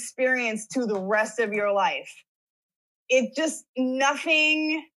separate experience to the rest of your life. It just,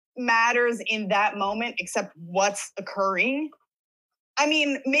 nothing matters in that moment except what's occurring. I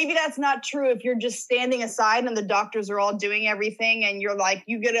mean, maybe that's not true if you're just standing aside and the doctors are all doing everything and you're like,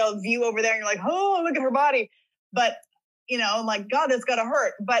 you get a view over there and you're like, oh, look at her body. But, you know, like, God, that's gotta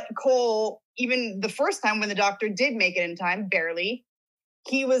hurt. But Cole, even the first time when the doctor did make it in time, barely,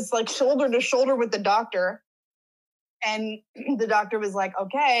 he was like shoulder to shoulder with the doctor. And the doctor was like,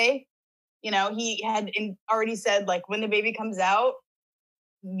 okay, you know, he had already said, like, when the baby comes out,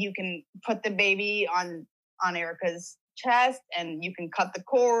 you can put the baby on Erica's chest and you can cut the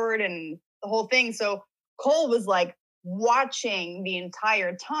cord and the whole thing. So Cole was like watching the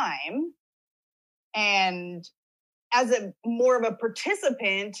entire time, and as a more of a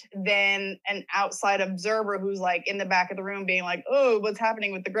participant than an outside observer who's like in the back of the room being like, oh, what's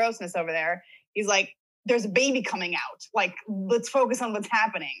happening with the grossness over there? He's like, there's a baby coming out. Like, let's focus on what's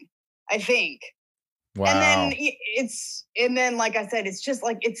happening, I think. Wow. And then, like I said, it's just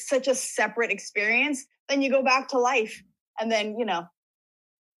like, it's such a separate experience. Then you go back to life, and then, you know,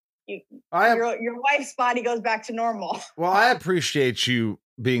 your wife's body goes back to normal. Well, I appreciate you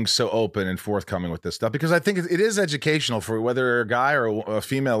being so open and forthcoming with this stuff, because I think it is educational for whether you're a guy or a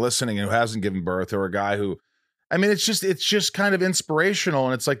female listening who hasn't given birth, or a guy who, I mean, it's just kind of inspirational.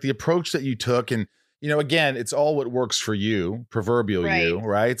 And it's like the approach that you took, and, you know, again, it's all what works for you, proverbial you,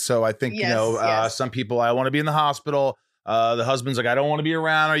 right? So I think, yes. Some people, I want to be in the hospital. The husband's like, I don't want to be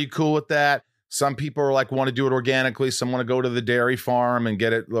around. Are you cool with that? Some people are like, want to do it organically. Some want to go to the dairy farm and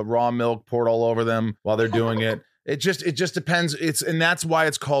get the raw milk poured all over them while they're doing it. It just depends. And that's why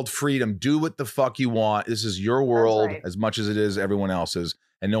it's called freedom. Do what the fuck you want. This is your world as much as it is everyone else's.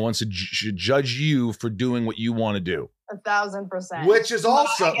 And no one should judge you for doing what you want to do. 1,000%. Which is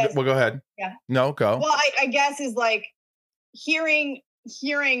also, well, go ahead. Yeah. No, go. Well, I guess is like hearing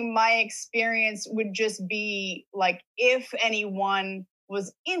my experience would just be like, if anyone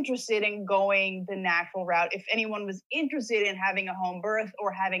was interested in going the natural route, if anyone was interested in having a home birth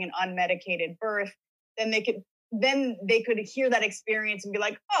or having an unmedicated birth, then they could hear that experience and be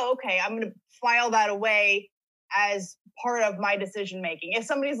like, oh, okay, I'm going to file that away as part of my decision making. If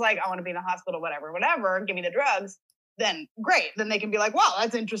somebody's like, I want to be in the hospital, whatever, give me the drugs, then great. Then they can be like, wow,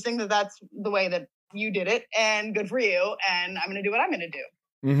 that's interesting that that's the way that you did it, and good for you. And I'm going to do what I'm going to do.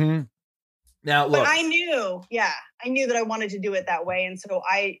 Mm-hmm. Now, look. But I knew that I wanted to do it that way. And so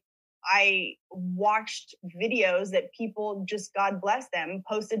I watched videos that people, just God bless them,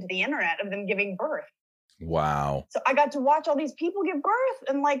 posted to the internet of them giving birth. Wow. So I got to watch all these people give birth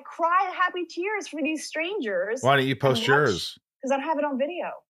and like cry happy tears for these strangers. Why don't you post yours? Because I don't have it on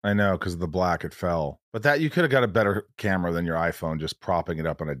video. I know, because of the black, it fell. But that, you could have got a better camera than your iPhone, just propping it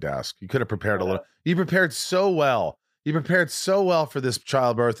up on a desk. You could have prepared a little. You prepared so well. You prepared so well for this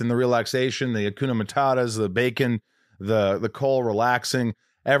childbirth, and the relaxation, the Hakuna Matatas, the bacon, the Cole relaxing,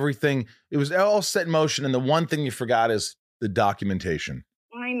 everything. It was all set in motion. And the one thing you forgot is the documentation.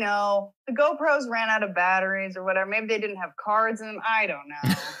 I know. The GoPros ran out of batteries or whatever. Maybe they didn't have cards in them. I don't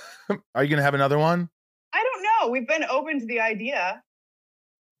know. Are you going to have another one? I don't know. We've been open to the idea.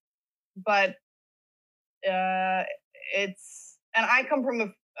 But it's, and I come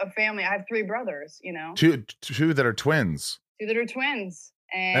from a family. I have 3 brothers, you know. Two that are twins. 2 that are twins.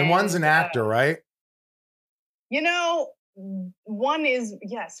 And one's an actor, right? You know, one is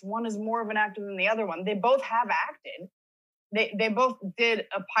more of an actor than the other one. They both have acted. They both did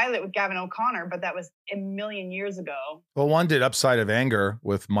a pilot with Gavin O'Connor, but that was a million years ago. Well, one did Upside of Anger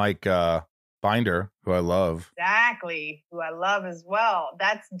with Mike Binder, who I love. Exactly, who I love as well.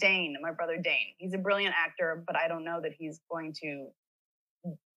 That's Dane, my brother Dane. He's a brilliant actor, but I don't know that he's going to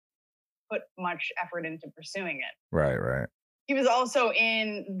put much effort into pursuing it. Right. He was also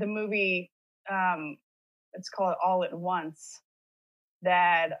in the movie, it's called All at Once,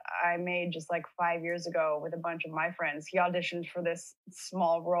 that I made just like 5 years ago with a bunch of my friends. He auditioned for this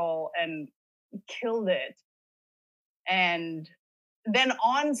small role and killed it. And then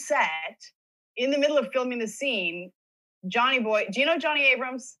on set, in the middle of filming the scene, Johnny Boy, do you know Johnny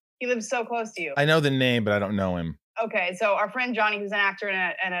Abrams? He lives so close to you. I know the name, but I don't know him. Okay, so our friend Johnny, who's an actor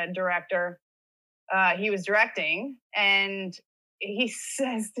and a director, he was directing, and he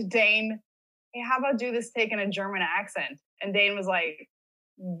says to Dane, hey, how about do this take in a German accent? And Dane was like,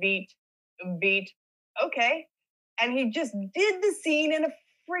 beat, okay. And he just did the scene in a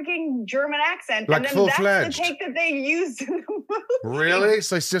freaking German accent. Like and then full-fledged. That's the take that they used in the movie. Really?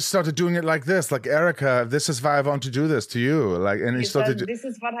 So he just started doing it like this, like, Erica, this is why I want to do this to you. Like, and he started. This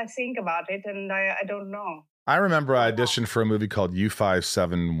is what I think about it, and I don't know. I remember I auditioned for a movie called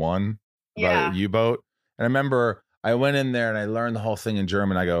U-571 about a U-boat. And I remember I went in there and I learned the whole thing in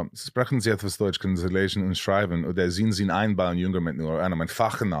German. I go, sprechen Sie etwas Deutsch, können Sie lesen und schreiben, oder sehen Sie einen einbauen, Jünger mit nur einem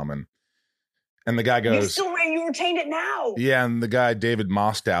Fachnamen. And the guy goes, you retained it now. Yeah, and the guy, David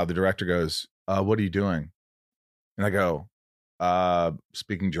Mostow, the director, goes, what are you doing? And I go,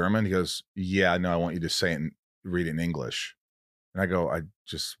 speaking German? He goes, yeah, no, I want you to say it read it in English. And I go, I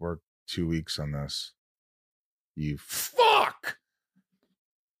just worked 2 weeks on this. You fuck.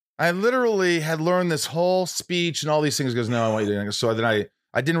 I literally had learned this whole speech and all these things. He goes, no, I want you to English. So then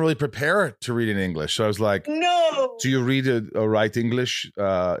I didn't really prepare to read in English. So I was like, no. Do you read or write English?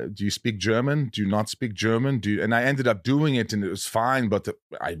 Do you speak German? Do you not speak German? And I ended up doing it and it was fine, but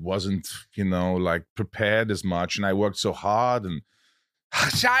I wasn't, like prepared as much. And I worked so hard and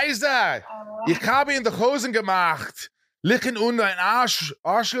Scheiße, ich habe in the Hosen gemacht. Licken unter ein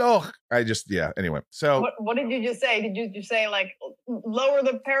Arschloch. Anyway. So what did you just say? Did you just say like lower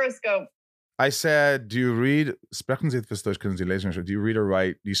the periscope? I said, do you read, sprechen Sie etwas Deutsch, können Sie lesen? Do you read or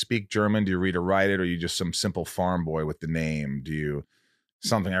write? Do you speak German? Do you read or write it? Or are you just some simple farm boy with the name? Do you,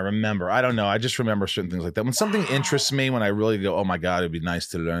 something I remember? I don't know. I just remember certain things like that. When something interests me, when I really go, oh my God, it'd be nice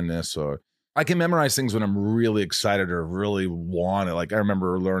to learn this. Or I can memorize things when I'm really excited or really want it. Like I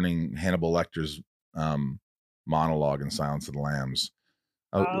remember learning Hannibal Lecter's monologue in Silence of the Lambs.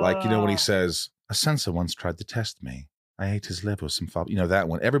 Like, when he says, a censor once tried to test me. I ate his liver with some that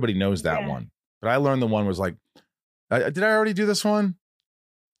one. Everybody knows that one. But I learned the one was like, did I already do this one?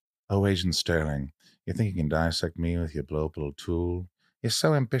 Oh, Agent Sterling, you think you can dissect me with your blow-up little tool? You're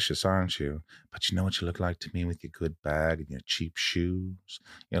so ambitious, aren't you? But you know what you look like to me with your good bag and your cheap shoes?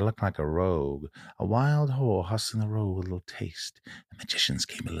 You look like a rogue, a wild whore hustling the road with a little taste. The magicians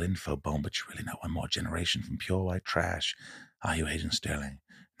gave me a little info bone, but you're really not one more generation from pure white trash. Are you, Agent Sterling?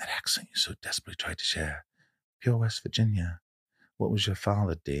 That accent you so desperately tried to share. Pure West Virginia. What was your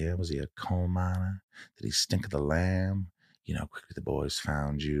father, dear? Was he a coal miner? Did he stink of the lamb? Quickly the boys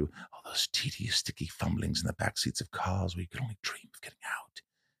found you. All those tedious, sticky fumblings in the back seats of cars where you could only dream of getting out,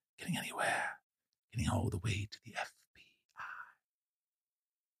 getting anywhere, getting all the way to the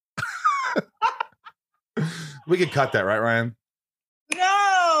FBI. We could cut that, right, Ryan?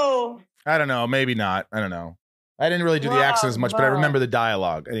 No. I don't know. Maybe not. I don't know. I didn't really do the accent as much, but I remember the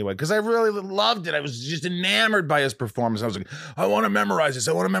dialogue anyway, because I really loved it. I was just enamored by his performance. I was like, I want to memorize this.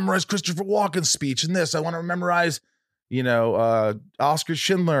 I want to memorize Christopher Walken's speech and this. I want to memorize, Oscar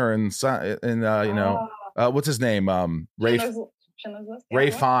Schindler and what's his name? Ray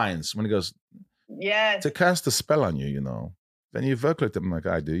Fiennes, when he goes, yes, to cast a spell on you, then you work like them like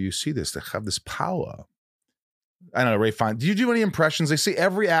I do. You see this, they have this power. I don't know, Ray Fiennes. Do you do any impressions? They say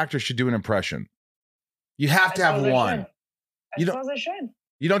every actor should do an impression. You have to have one. I suppose I should.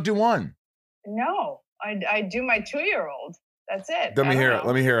 You don't do one? No, I do my 2-year-old. That's it. Let me hear it.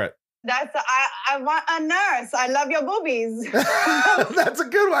 Let me hear it. That's I want a nurse. I love your boobies. That's a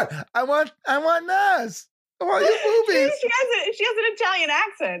good one. I want nurse. I want your boobies. She has an Italian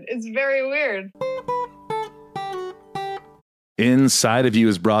accent. It's very weird. Inside of You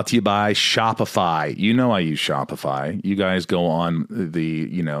is brought to you by Shopify. I use Shopify. You guys go on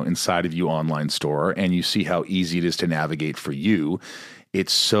the, Inside of You online store and you see how easy it is to navigate for you.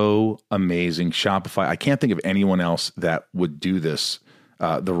 It's so amazing. Shopify, I can't think of anyone else that would do this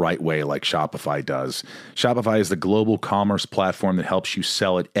the right way like Shopify does. Shopify is the global commerce platform that helps you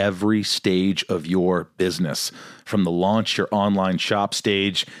sell at every stage of your business. From the launch your online shop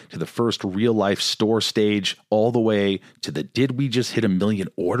stage to the first real life store stage, all the way to the did we just hit 1 million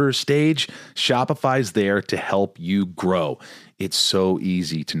orders stage, Shopify's there to help you grow. It's so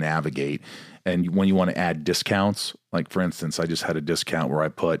easy to navigate. And when you want to add discounts, like for instance, I just had a discount where I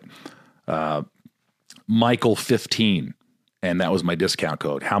put Michael 15. And that was my discount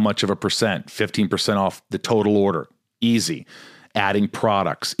code. How much of a percent? 15% off the total order. Easy. Adding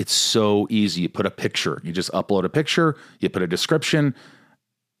products. It's so easy. You put a picture. You just upload a picture. You put a description.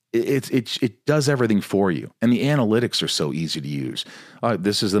 It does everything for you. And the analytics are so easy to use.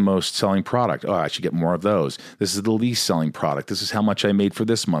 This is the most selling product. I should get more of those. This is the least selling product. This is how much I made for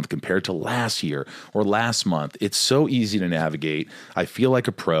this month compared to last year or last month. It's so easy to navigate. I feel like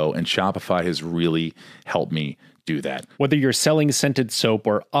a pro, and Shopify has really helped me do that. Whether you're selling scented soap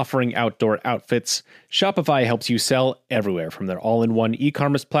or offering outdoor outfits, Shopify helps you sell everywhere, from their all-in-one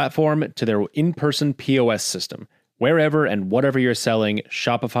e-commerce platform to their in-person POS system. Wherever and whatever you're selling,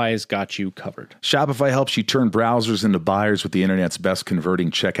 Shopify's got you covered. Shopify helps you turn browsers into buyers with the internet's best converting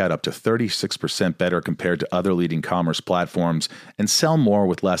checkout, up to 36% better compared to other leading commerce platforms, and sell more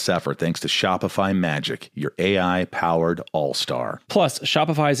with less effort thanks to Shopify Magic, your AI-powered all-star. Plus,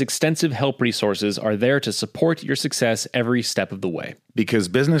 Shopify's extensive help resources are there to support your success every step of the way. Because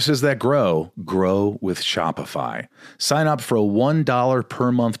businesses that grow, grow with Shopify. Sign up for a $1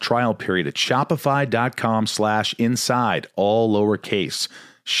 per month trial period at shopify.com/inside, all lowercase.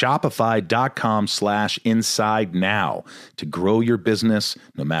 Shopify.com/inside now to grow your business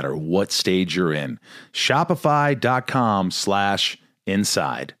no matter what stage you're in.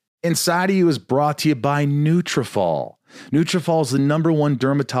 Shopify.com/inside. Inside of You is brought to you by Nutrafol. Nutrafol is the #1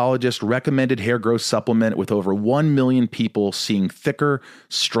 dermatologist recommended hair growth supplement, with over 1 million people seeing thicker,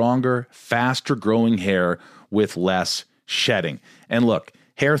 stronger, faster growing hair with less shedding. And look,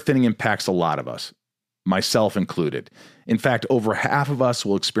 hair thinning impacts a lot of us, myself included. In fact, over half of us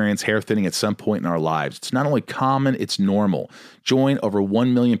will experience hair thinning at some point in our lives. It's not only common, it's normal. Join over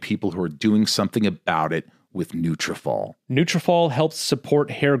 1 million people who are doing something about it with Nutrafol. Nutrafol helps support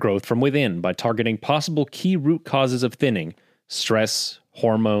hair growth from within by targeting possible key root causes of thinning: stress,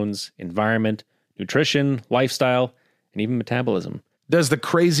 hormones, environment, nutrition, lifestyle, and even metabolism. Does the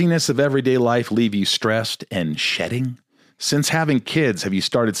craziness of everyday life leave you stressed and shedding? Since having kids, have you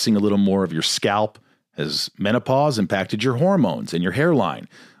started seeing a little more of your scalp? Has menopause impacted your hormones and your hairline?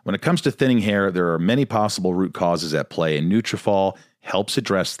 When it comes to thinning hair, there are many possible root causes at play, and Nutrafol helps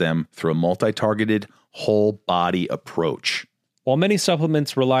address them through a multi-targeted, whole-body approach. While many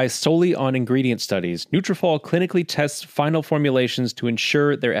supplements rely solely on ingredient studies, Nutrafol clinically tests final formulations to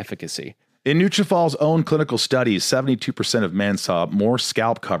ensure their efficacy. In Nutrafol's own clinical studies, 72% of men saw more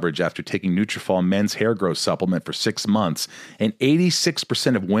scalp coverage after taking Nutrafol men's hair growth supplement for 6 months, and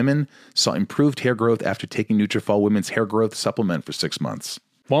 86% of women saw improved hair growth after taking Nutrafol women's hair growth supplement for 6 months.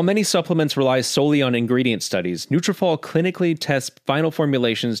 While many supplements rely solely on ingredient studies, Nutrafol clinically tests final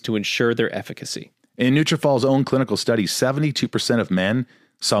formulations to ensure their efficacy. In Nutrafol's own clinical studies, 72% of men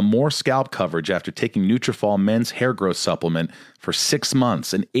saw more scalp coverage after taking Nutrafol men's hair growth supplement for 6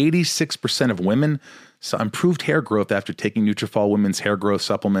 months, and 86% of women saw improved hair growth after taking Nutrafol women's hair growth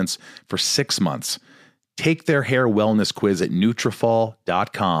supplements for 6 months. Take their hair wellness quiz at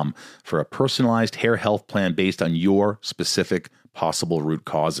Nutrafol.com for a personalized hair health plan based on your specific possible root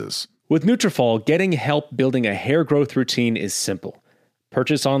causes. With Nutrafol, getting help building a hair growth routine is simple.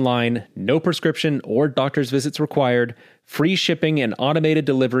 Purchase online, no prescription or doctor's visits required, free shipping and automated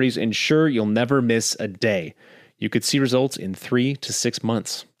deliveries ensure you'll never miss a day. You could see results in 3 to 6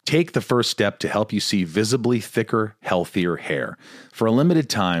 months. Take the first step to help you see visibly thicker, healthier hair. For a limited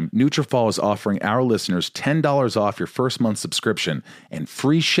time, Nutrafol is offering our listeners $10 off your first month subscription and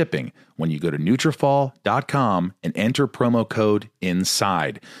free shipping when you go to Nutrafol.com and enter promo code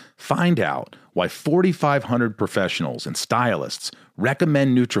INSIDE. Find out why 4,500 professionals and stylists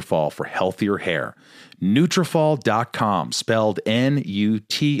recommend Nutrafol for healthier hair. Nutrafol.com, spelled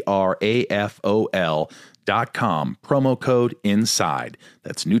Nutrafol.com, promo code INSIDE.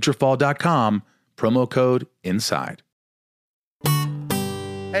 That's Nutrafol.com, promo code INSIDE.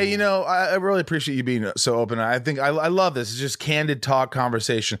 Hey, you know, I really appreciate you being so open. I think I love this. It's just candid talk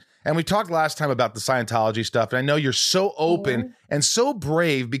conversation. And we talked last time about the Scientology stuff. And I know you're so open and so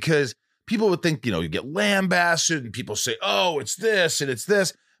brave, because people would think, you know, you get lambasted and people say, oh, it's this and it's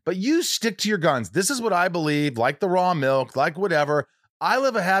this. But you stick to your guns. This is what I believe, like the raw milk, like whatever. I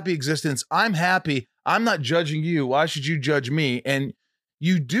live a happy existence. I'm happy. I'm not judging you. Why should you judge me? And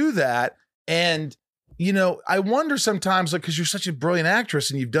you do that. And, you know, I wonder sometimes, like, because you're such a brilliant actress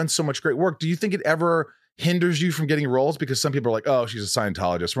and you've done so much great work, do you think it ever hinders you from getting roles? Because some people are like, oh, she's a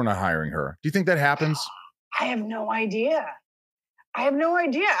Scientologist, we're not hiring her. Do you think that happens? I have no idea. I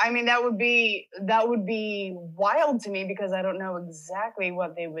mean, that would be wild to me, because I don't know exactly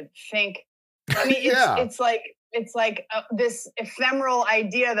what they would think. I mean, it's like this ephemeral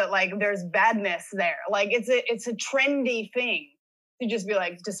idea that, like, there's badness there. Like, it's a trendy thing to just be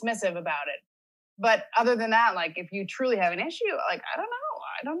like dismissive about it. But other than that, like, if you truly have an issue, like, I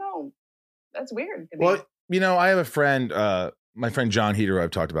don't know. That's weird to me. Well, you know, I have a friend, my friend John Heater,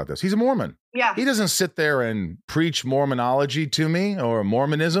 I've talked about this. He's a Mormon. Yeah. He doesn't sit there and preach Mormonology to me or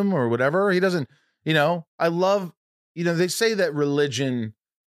Mormonism or whatever. He doesn't, you know, I love, you know, they say that religion,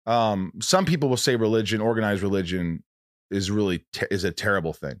 some people will say religion, organized religion is really is a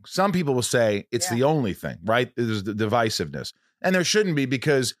terrible thing. Some people will say it's the only thing, right? There's the divisiveness. And there shouldn't be,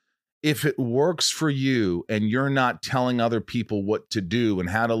 because if it works for you and you're not telling other people what to do and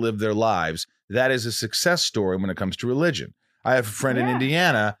how to live their lives, that is a success story when it comes to religion. I have a friend in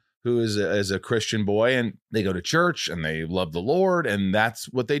Indiana who is a Christian boy, and they go to church and they love the Lord, and that's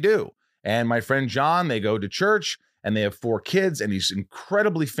what they do. And my friend John, they go to church and they have 4 kids, and he's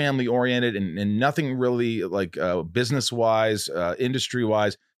incredibly family oriented, and nothing really, like business wise, industry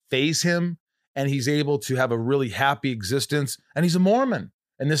wise, faze him. And he's able to have a really happy existence. And he's a Mormon,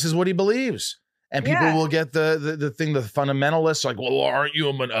 and this is what he believes. And people will get the thing, the fundamentalists, like, well, aren't you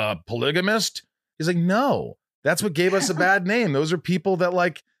a polygamist? He's like, no, that's what gave us a bad name. Those are people that,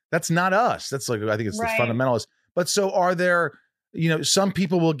 like, that's not us. That's like, I think it's the fundamentalists. But so are there, you know, some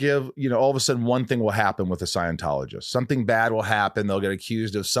people will give, you know, all of a sudden one thing will happen with a Scientologist. Something bad will happen. They'll get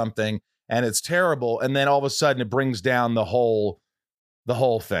accused of something and it's terrible. And then all of a sudden it brings down the whole the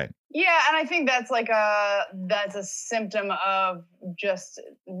whole thing. Yeah, and I think that's a symptom of just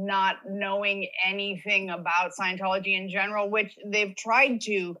not knowing anything about Scientology in general, which they've tried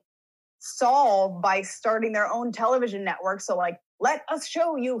to solve by starting their own television network. So like, let us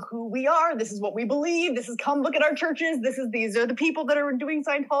show you who we are. This is what we believe. This is, come look at our churches. These are the people that are doing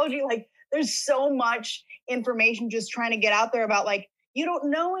Scientology. Like, there's so much information just trying to get out there about like, you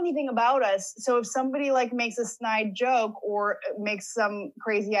don't know anything about us. So if somebody like makes a snide joke or makes some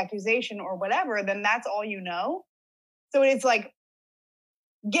crazy accusation or whatever, then that's all you know. So it's like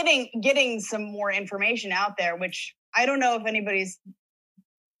getting some more information out there, which I don't know if anybody's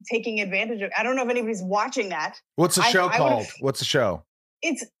taking advantage of. I don't know if anybody's watching that. What's the show called? What's the show?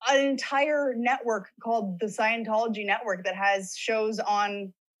 It's an entire network called the Scientology Network that has shows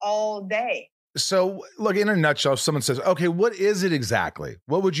on all day. So, look, in a nutshell, if someone says, okay, what is it exactly?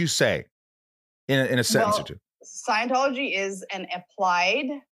 What would you say in a sentence or two? Scientology is an applied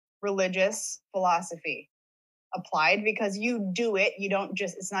religious philosophy. Applied because you do it. You don't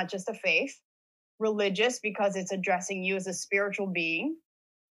just, it's not just a faith. Religious because it's addressing you as a spiritual being.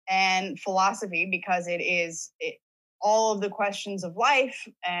 And philosophy because all of the questions of life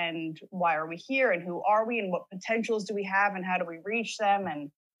and why are we here and who are we and what potentials do we have and how do we reach them and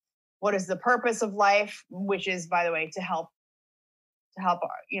what is the purpose of life, which is, by the way, to help,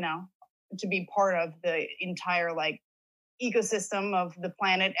 to be part of the entire like ecosystem of the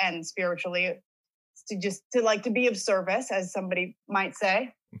planet and spiritually to be of service, as somebody might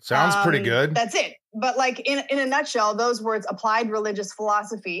say. Sounds pretty good. That's it. But like in a nutshell, those words, applied religious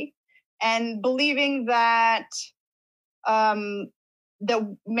philosophy and believing that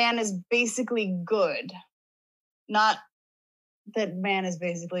the man is basically good, not that man is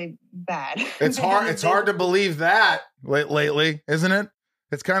basically bad. It's hard. It's hard to believe that lately, isn't it?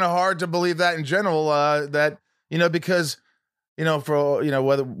 It's kind of hard to believe that in general. That because for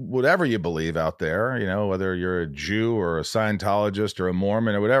whatever you believe out there, whether you're a Jew or a Scientologist or a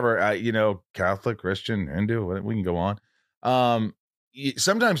Mormon or whatever, Catholic, Christian, Hindu, we can go on.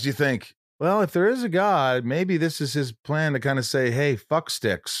 Sometimes you think, well, if there is a God, maybe this is his plan to kind of say, hey, fuck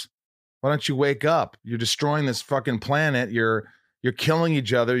sticks. Why don't you wake up? You're destroying this fucking planet. You're killing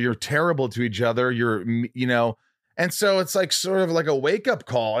each other. You're terrible to each other. And so it's like sort of like a wake up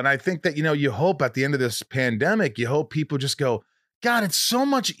call. And I think that, you hope at the end of this pandemic, you hope people just go, God, it's so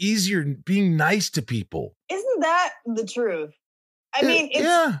much easier being nice to people. Isn't that the truth? I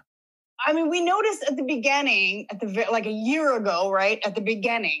mean, we noticed at the beginning, like a year ago, right? At the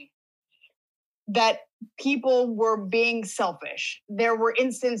beginning, that people were being selfish. There were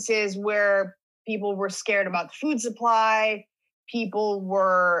instances where people were scared about the food supply. People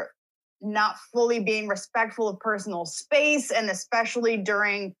were not fully being respectful of personal space. And especially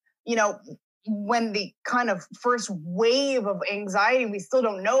during, when the kind of first wave of anxiety, we still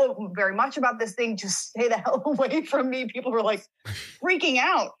don't know very much about this thing. Just stay the hell away from me. People were like freaking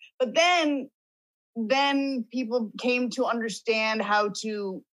out. But then people came to understand how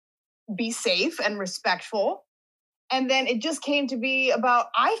to be safe and respectful. And then it just came to be about,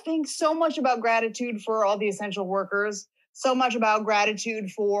 I think, so much about gratitude for all the essential workers, so much about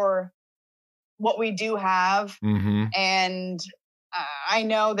gratitude for what we do have. Mm-hmm. And I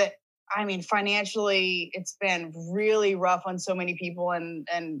know that, financially, it's been really rough on so many people, and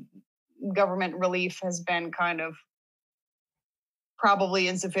government relief has been kind of probably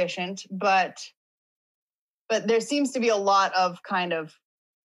insufficient, but there seems to be a lot of kind of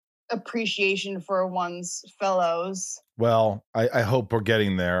appreciation for one's fellows. Well, I hope we're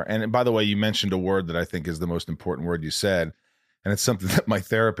getting there. And by the way, you mentioned a word that I think is the most important word you said. And it's something that my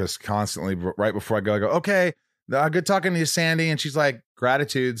therapist constantly, right before I go, okay, good talking to you, Sandy. And she's like,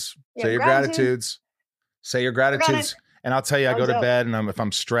 gratitudes. Yeah, say your gratitudes. Say your gratitudes. And I'll tell you, I go to bed and if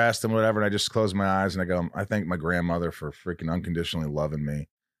I'm stressed and whatever, and I just close my eyes and I go, I thank my grandmother for freaking unconditionally loving me.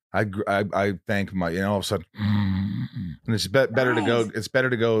 I thank my, all of a sudden, and it's better to go. It's better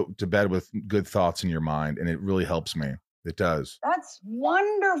to go to bed with good thoughts in your mind, and it really helps me. It does. That's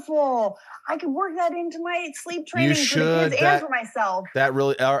wonderful. I could work that into my sleep training for the kids and for myself. That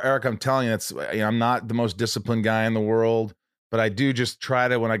really, Eric, I'm telling you, I'm not the most disciplined guy in the world, but I do just try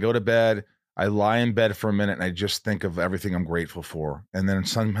to, when I go to bed, I lie in bed for a minute and I just think of everything I'm grateful for. And then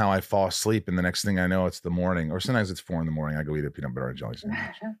somehow I fall asleep and the next thing I know, it's the morning, or sometimes it's 4 a.m. I go eat a peanut butter and jelly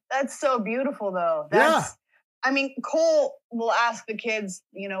sandwich. That's so beautiful though. Cole will ask the kids,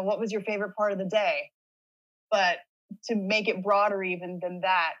 what was your favorite part of the day? But to make it broader even than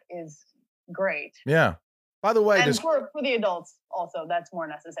that is great. Yeah. By the way, and for the adults also, that's more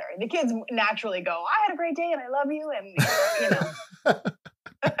necessary. The kids naturally go, I had a great day and I love you. And,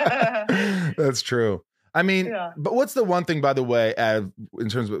 That's true. I mean, but what's the one thing, by the way, in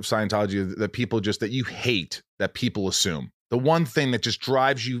terms of Scientology, that people that you hate that people assume? The one thing that just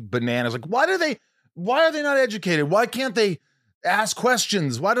drives you bananas. Like, why are they not educated? Why can't they ask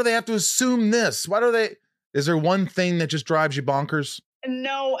questions? Why do they have to assume this? Is there one thing that just drives you bonkers?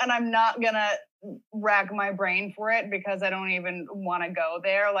 No, and I'm not going to rack my brain for it because I don't even want to go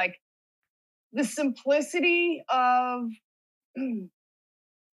there. Like, the simplicity of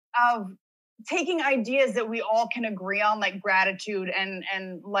taking ideas that we all can agree on, like gratitude and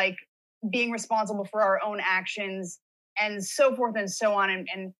like being responsible for our own actions and so forth and so on,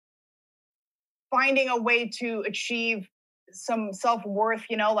 and finding a way to achieve some self-worth,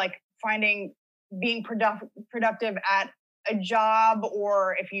 like being productive at a job,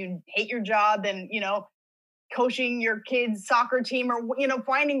 or if you hate your job, then, coaching your kids' soccer team, or,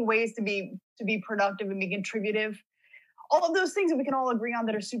 finding ways to be productive and be contributive. All of those things that we can all agree on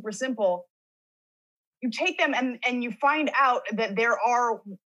that are super simple. You take them and you find out that there are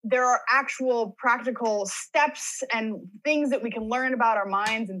actual practical steps and things that we can learn about our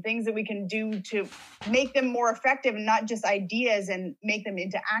minds and things that we can do to make them more effective, and not just ideas, and make them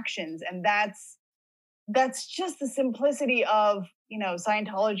into actions. And that's just the simplicity of,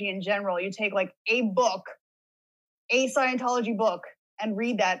 Scientology in general. You take like a Scientology book, and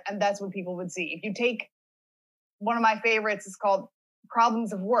read that, and that's what people would see. If you take one of my favorites, is called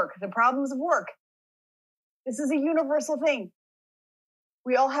Problems of Work. The Problems of Work. This is a universal thing.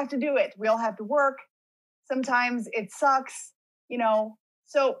 We all have to do it. We all have to work. Sometimes it sucks,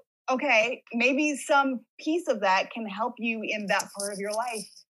 So, okay, maybe some piece of that can help you in that part of your life.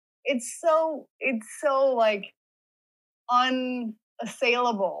 It's so like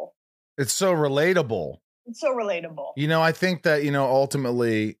unassailable. It's so relatable. It's so relatable. I think that,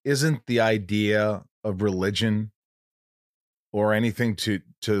 ultimately, isn't the idea of religion or anything to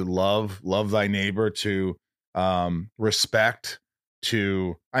love thy neighbor, to respect,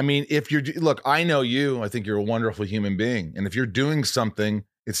 look, I know you, I think you're a wonderful human being. And if you're doing something,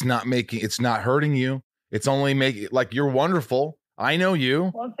 it's not hurting you. It's only making, like, you're wonderful. I know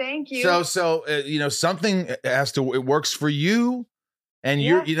you. Well, thank you. So, something it works for you. And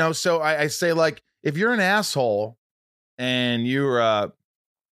you're, so I say, like, if you're an asshole and you're a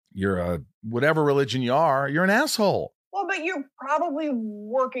whatever religion you are, you're an asshole. Well, but you're probably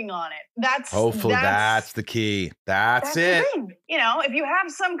working on it. That's the key. That's it. The thing. If you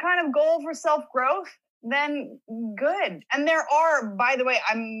have some kind of goal for self-growth, then good. And there are, by the way,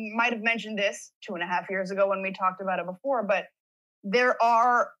 I might have mentioned this 2.5 years ago when we talked about it before, but there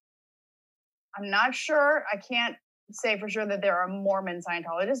are, I'm not sure, I can't say for sure that there are Mormon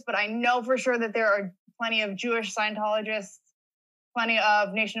Scientologists, but I know for sure that there are plenty of Jewish Scientologists, plenty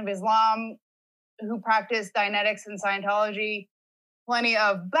of Nation of Islam who practice Dianetics and Scientology, plenty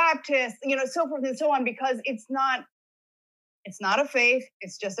of Baptists, so forth and so on, because it's not a faith,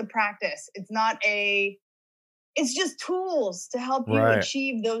 it's just a practice. It's just tools to help you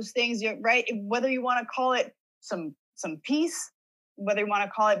achieve those things, right? Whether you want to call it some peace, whether you want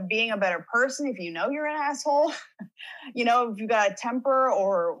to call it being a better person, if you know you're an asshole, if you got a temper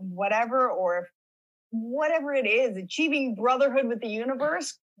or whatever, or whatever it is, achieving brotherhood with the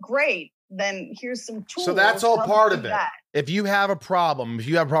universe, great. Then here's some tools. So that's all part of it. If you have a problem,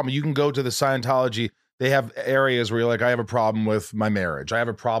 you can go to the Scientology. They have areas where you're like, I have a problem with my marriage. I have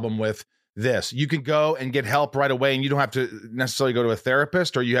a problem with this. You can go and get help right away, and you don't have to necessarily go to a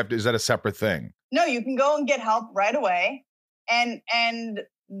therapist, or is that a separate thing? No, you can go and get help right away. And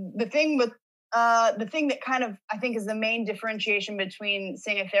the thing that kind of, I think, is the main differentiation between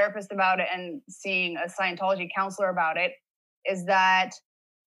seeing a therapist about it and seeing a Scientology counselor about it is that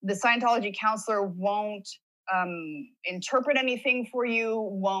the Scientology counselor won't interpret anything for you,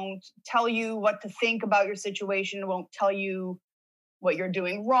 won't tell you what to think about your situation, won't tell you what you're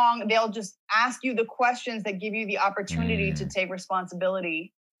doing wrong. They'll just ask you the questions that give you the opportunity to take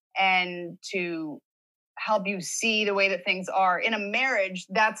responsibility and to help you see the way that things are. In a marriage,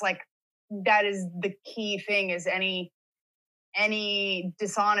 that is the key thing, is any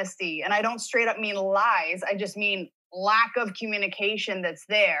dishonesty. And I don't straight up mean lies. I just mean lack of communication that's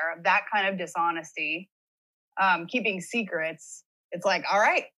there, that kind of dishonesty, keeping secrets. It's like, all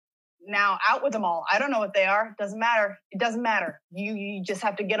right, now out with them all. I don't know what they are. Doesn't matter. It doesn't matter. You just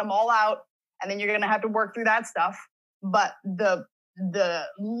have to get them all out, and then you're going to have to work through that stuff. But the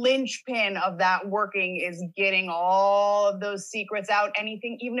linchpin of that working is getting all of those secrets out.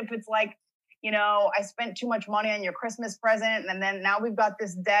 Anything, even if it's like, I spent too much money on your Christmas present, and then now we've got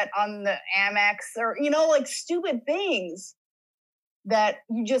this debt on the Amex, or, like stupid things that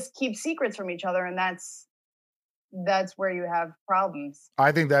you just keep secrets from each other. And that's that's where you have problems.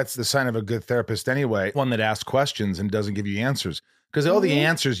 I think that's the sign of a good therapist anyway, one that asks questions and doesn't give you answers. Because all the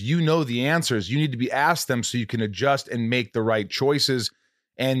answers, you know the answers. You need to be asked them so you can adjust and make the right choices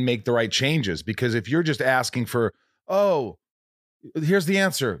and make the right changes. Because if you're just asking for, oh, here's the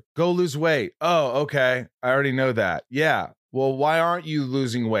answer, go lose weight. Oh, okay, I already know that. Yeah, well, why aren't you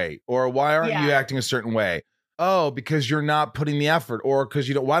losing weight? Or why aren't you acting a certain way? Oh, because you're not putting the effort. Or because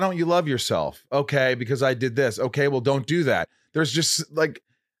you don't, why don't you love yourself? Okay, because I did this. Okay, well, don't do that. There's just like,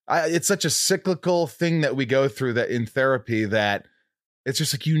 it's such a cyclical thing that we go through that in therapy that it's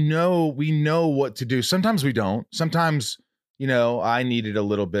just like, we know what to do. Sometimes we don't. Sometimes, I needed a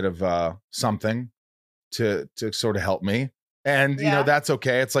little bit of something to sort of help me. And, that's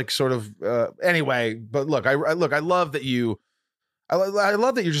okay. It's like sort of, anyway, but look, I love that I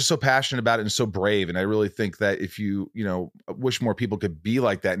love that you're just so passionate about it and so brave. And I really think that if you wish more people could be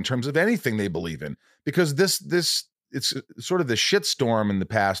like that in terms of anything they believe in, because it's sort of the shitstorm in the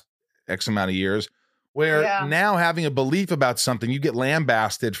past X amount of years where now having a belief about something, you get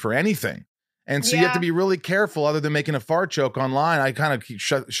lambasted for anything. And so you have to be really careful other than making a fart joke online. I kind of keep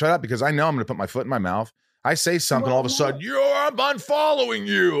shut up because I know I'm going to put my foot in my mouth. I say something, all of a sudden, I'm unfollowing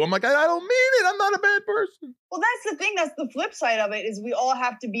you. I'm like, I don't mean it. I'm not a bad person. Well, that's the thing. That's the flip side of it is we all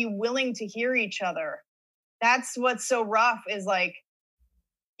have to be willing to hear each other. That's what's so rough is like,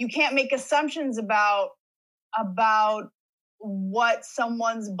 you can't make assumptions about what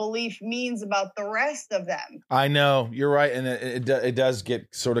someone's belief means about the rest of them. I know, you're right. And it does get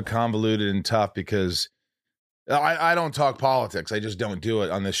sort of convoluted and tough because I don't talk politics. I just don't do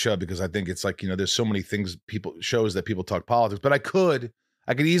it on this show because I think it's like, there's so many shows that people talk politics, but I could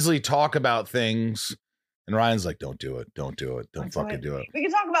easily talk about things. And Ryan's like, don't do it. Don't do it. Don't fucking do it. We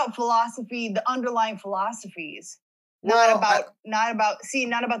can talk about philosophy, the underlying philosophies, not about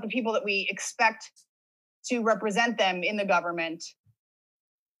the people that we expect to represent them in the government,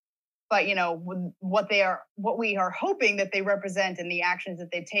 but what we are hoping that they represent and the actions that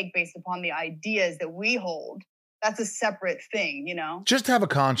they take based upon the ideas that we hold. That's a separate thing, Just have a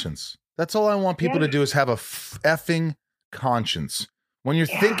conscience. That's all I want people to do is have a effing conscience. When you're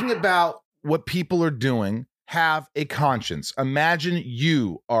thinking about what people are doing, have a conscience. Imagine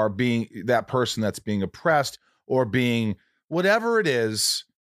you are being that person that's being oppressed or being whatever it is.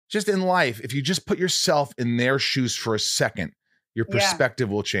 Just in life, if you just put yourself in their shoes for a second, your perspective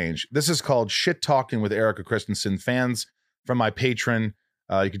will change. This is called Shit Talking with Erica Christensen. Fans from my Patreon,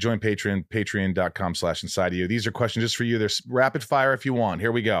 you can join Patreon, patreon.com/inside of you. These are questions just for you. There's rapid fire if you want.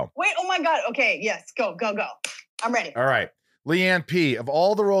 Here we go. Wait, oh my God. Okay, yes, go. I'm ready. All right. Leanne P., of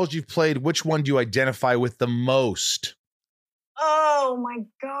all the roles you've played, which one do you identify with the most? Oh my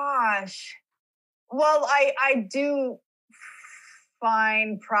gosh. Well, I do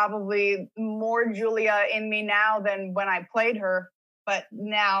find probably more Julia in me now than when I played her, but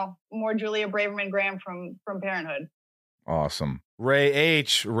now more Julia Braverman Graham from Parenthood. Awesome. Ray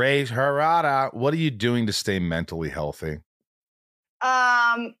Harada, what are you doing to stay mentally healthy?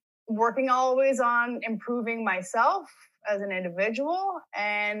 Working always on improving myself as an individual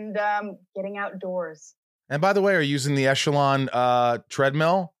and getting outdoors. And by the way, are you using the Echelon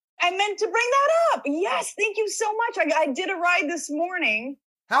treadmill? I meant to bring that up. Yes, thank you so much. I did a ride this morning.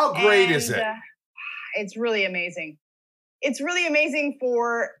 How great is it? It's really amazing. It's really amazing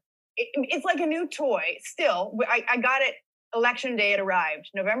it's like a new toy. Still, I got it election day. It arrived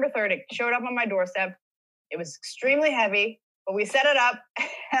November 3rd. It showed up on my doorstep. It was extremely heavy, but we set it up.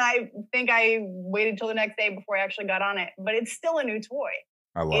 And I think I waited till the next day before I actually got on it. But it's still a new toy.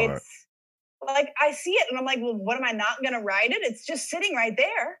 I love it. Like, I see it and I'm like, well, what am I not going to ride it? It's just sitting right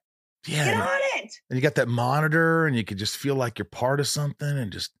there. Yeah, get on it. And you got that monitor and you could just feel like you're part of something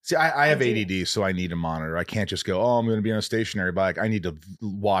and just see, I have ADD, so I need a monitor. I can't just go, I'm going to be on a stationary bike. I need to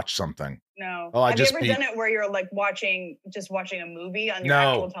watch something. No. Have you ever done it where you're like watching a movie on your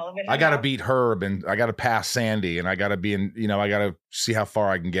actual television? I got to beat Herb and I got to pass Sandy and I got to be in, I got to see how far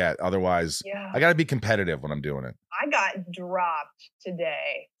I can get. Otherwise, I got to be competitive when I'm doing it. I got dropped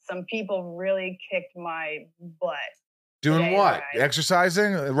today. Some people really kicked my butt. Doing what? Guys.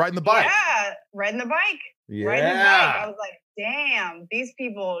 Exercising? Riding the bike? Yeah, riding the bike. Yeah. Riding the bike. I was like, damn, these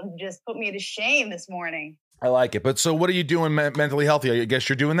people just put me to shame this morning. I like it. But so what are you doing mentally healthy? I guess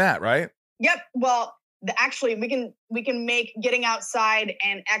you're doing that, right? Yep. Well, actually, we can make getting outside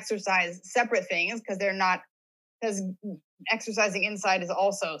and exercise separate things because exercising inside is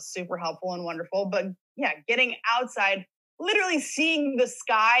also super helpful and wonderful. But yeah, getting outside, literally seeing the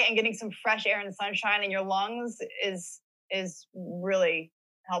sky and getting some fresh air and sunshine in your lungs is really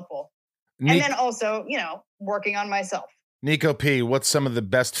helpful. And then also, working on myself. Nico P., what's some of the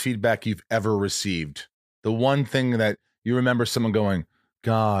best feedback you've ever received? The one thing that you remember someone going,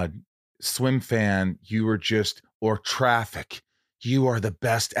 God, Swim Fan, you were just, or Traffic, you are the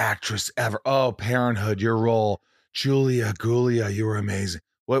best actress ever. Oh, Parenthood, your role. Julia, you were amazing.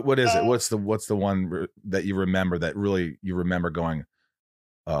 What is it? What's the one that you remember that really you remember going,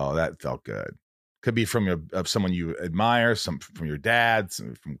 oh, that felt good? Could be from someone you admire, some from your dad,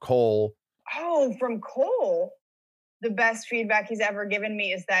 some from Cole. Oh, from Cole. The best feedback he's ever given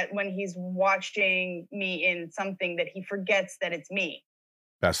me is that when he's watching me in something that he forgets that it's me.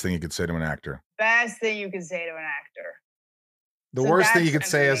 Best thing you could say to an actor. Best thing you could say to an actor. The worst thing you could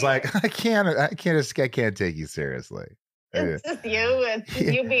say is like, I can't take you seriously. It's just you. It's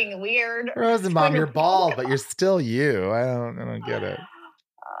just you being weird. Rosenbaum, you're bald, but you're still you. I don't get it.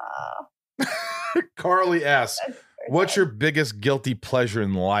 Carly S. What's your biggest guilty pleasure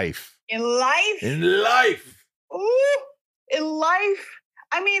in life? In life? In life. Ooh, in life.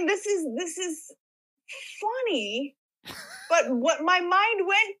 I mean, this is funny, but what my mind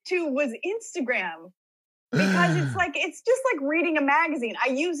went to was Instagram. Because it's just like reading a magazine. I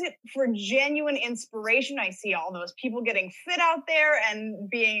use it for genuine inspiration. I see all those people getting fit out there and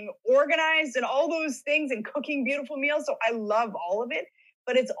being organized and all those things and cooking beautiful meals. So I love all of it.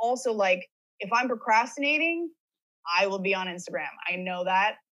 But it's also like, if I'm procrastinating, I will be on Instagram. I know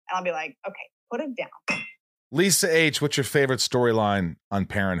that. And I'll be like, okay, put it down. Lisa H., what's your favorite storyline on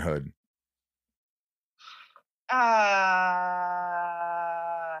Parenthood?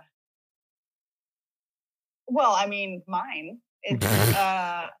 Well, I mean, mine. It's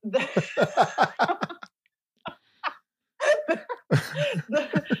the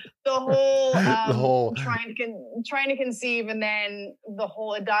whole trying to conceive, and then the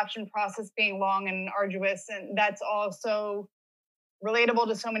whole adoption process being long and arduous, and that's also relatable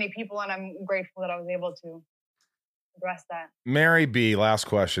to so many people, and I'm grateful that I was able to address that. Mary B., last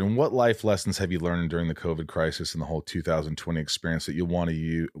question. What life lessons have you learned during the COVID crisis and the whole 2020 experience that you want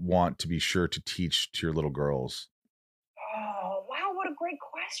to be sure to teach to your little girls? Oh, wow, what a great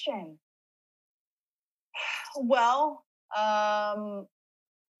question. Well, an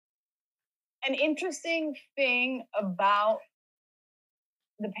interesting thing about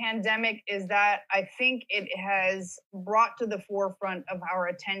the pandemic is that I think it has brought to the forefront of our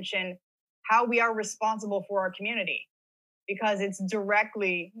attention how we are responsible for our community, because it's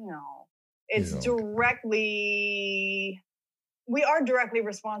directly, we are directly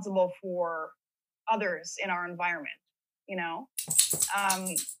responsible for others in our environment,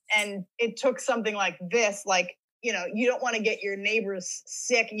 and it took something like this, like, you don't want to get your neighbors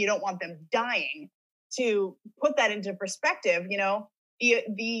sick and you don't want them dying, to put that into perspective.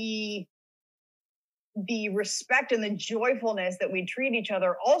 The respect and the joyfulness that we treat each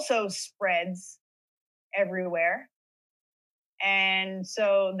other also spreads everywhere. And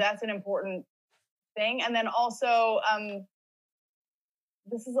so that's an important thing. And then also,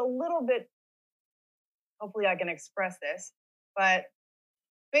 this is a little bit, hopefully I can express this, but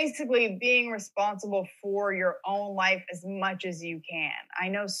basically being responsible for your own life as much as you can. I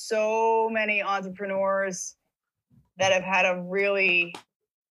know so many entrepreneurs that have had a really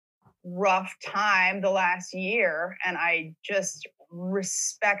rough time the last year, and I just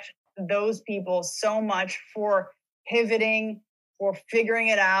respect those people so much for pivoting, for figuring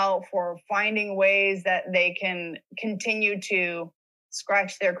it out, for finding ways that they can continue to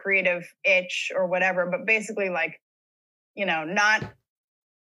scratch their creative itch or whatever, but basically, like, not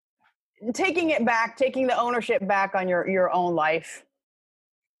taking the ownership back on your own life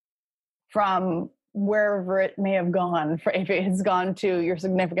from wherever it may have gone, if it's gone to your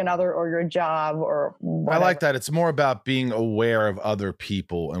significant other or your job or whatever. I like that. It's more about being aware of other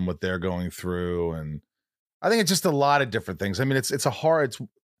people and what they're going through. And I think it's just a lot of different things. I mean,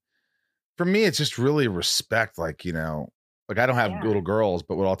 for me, it's just really respect. Like, like I don't have little girls,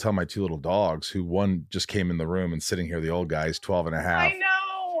 but what I'll tell my two little dogs, who one just came in the room and sitting here, the old guy is 12 and a half. I know.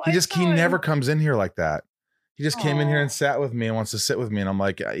 He never comes in here like that. He just came in here and sat with me and wants to sit with me. And I'm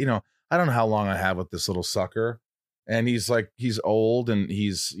like, I don't know how long I have with this little sucker. And he's old and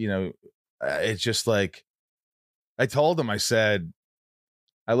he's, it's just like, I told him, I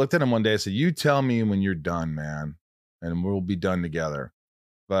looked at him one day, I said, you tell me when you're done, man, and we'll be done together.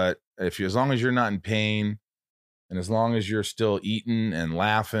 But as long as you're not in pain and as long as you're still eating and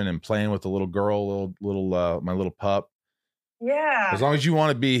laughing and playing with the little girl, my little pup. Yeah. As long as you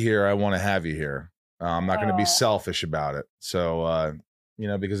want to be here, I want to have you here. I'm not going to be selfish about it. So,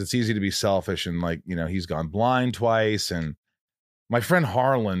 because it's easy to be selfish and he's gone blind twice. And my friend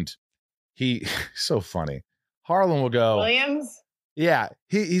Harland, he's so funny. Harlan will go, Williams? Yeah,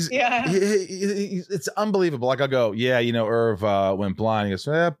 he's it's unbelievable. Like I'll go, yeah, Irv went blind. He goes,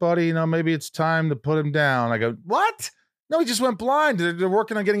 buddy, maybe it's time to put him down. I go, what? No, he just went blind. They're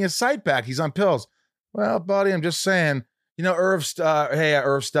working on getting his sight back. He's on pills. Well, buddy, I'm just saying, Irv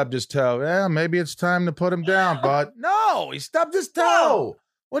stubbed his toe. Yeah, maybe it's time to put him down, bud. No, he stubbed his toe.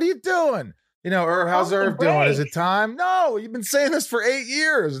 What are you doing? Irv, how's Irv doing? Is it time? No, you've been saying this for 8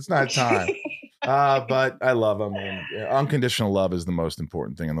 years. It's not time. But I love him. And unconditional love is the most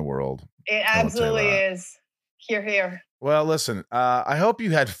important thing in the world. It absolutely is. Here. Well, listen, I hope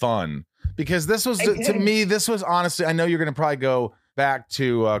you had fun because this was, to me, this was honestly, I know you're going to probably go back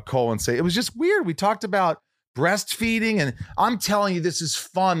to Cole and say, it was just weird. We talked about breastfeeding and I'm telling you, this is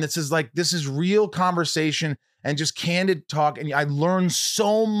fun. This is real conversation and just candid talk. And I learned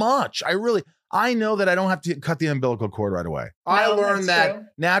so much. I know that I don't have to cut the umbilical cord right away. No, I learned that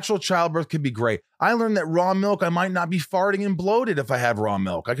natural childbirth could be great. I learned that raw milk, I might not be farting and bloated if I have raw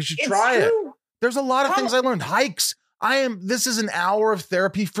milk. I should try it. There's a lot of things I learned. Hikes. This is an hour of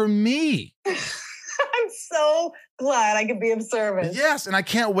therapy for me. I'm so glad I could be of service. Yes, and I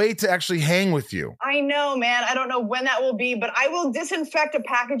can't wait to actually hang with you. I know, man. I don't know when that will be, but I will disinfect a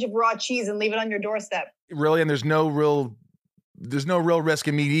package of raw cheese and leave it on your doorstep. Really? And there's no real risk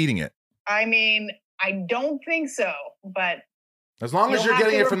in me eating it. I mean, I don't think so, but as long as you're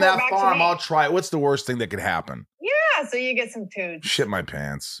getting it from that farm, I'll try it. What's the worst thing that could happen? Yeah, so you get some toots. Shit my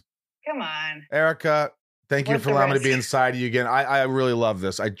pants. Come on. Erica, thank you for allowing me to be inside of you again. I really love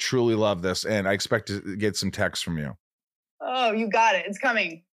this. I truly love this, and I expect to get some texts from you. Oh, you got it. It's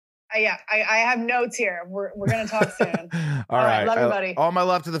coming. I have notes here. We're going to talk soon. All right. Love you, buddy. All my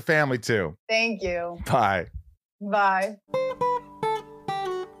love to the family, too. Thank you. Bye. Bye.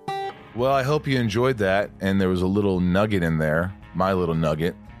 Well, I hope you enjoyed that. And there was a little nugget in there, my little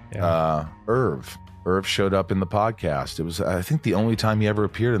nugget. Yeah. Irv showed up in the podcast. It was, I think, the only time he ever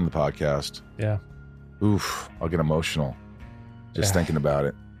appeared in the podcast. Yeah. Oof, I'll get emotional just thinking about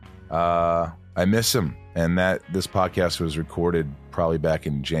it. I miss him. And this podcast was recorded probably back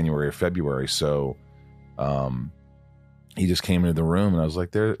in January or February. So he just came into the room and I was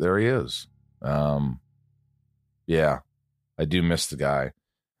like, there he is. Yeah, I do miss the guy.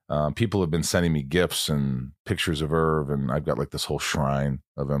 People have been sending me gifts and pictures of Irv, and I've got like this whole shrine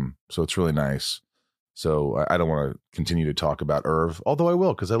of him. So it's really nice. So I don't want to continue to talk about Irv, although I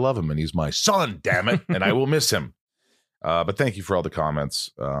will because I love him and he's my son, damn it, and I will miss him. But thank you for all the comments.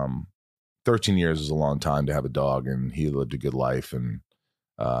 13 years is a long time to have a dog, and he lived a good life, and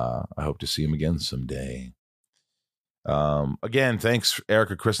I hope to see him again someday. Again, thanks,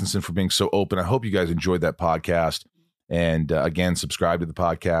 Erica Christensen, for being so open. I hope you guys enjoyed that podcast. And again, subscribe to the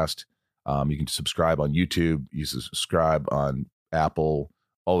podcast. You can subscribe on YouTube. You subscribe on Apple,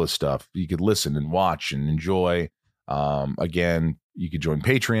 all this stuff. You could listen and watch and enjoy. Again, you could join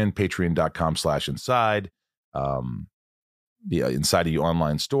Patreon, patreon.com/inside. The Inside of You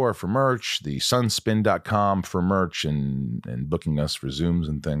online store for merch, the sunspin.com for merch and booking us for Zooms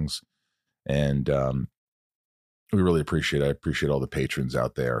and things. And we really appreciate it. I appreciate all the patrons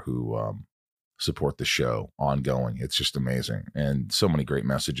out there who support the show ongoing. It's just amazing. And so many great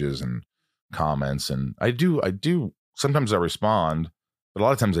messages and comments. And I do sometimes I respond, but a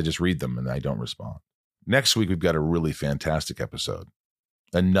lot of times I just read them and I don't respond. Next week, we've got a really fantastic episode.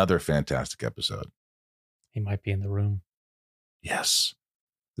 Another fantastic episode. He might be in the room. Yes.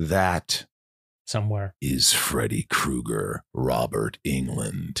 That somewhere is Freddy Krueger, Robert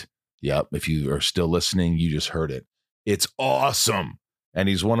Englund. Yep. If you are still listening, you just heard it. It's awesome. And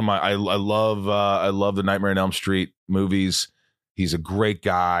he's one of my, I love the Nightmare on Elm Street movies. He's a great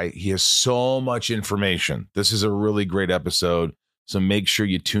guy. He has so much information. This is a really great episode. So make sure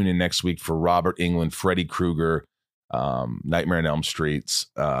you tune in next week for Robert Englund, Freddy Krueger, Nightmare on Elm Street.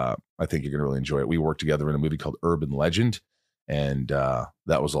 I think you're going to really enjoy it. We worked together in a movie called Urban Legend, and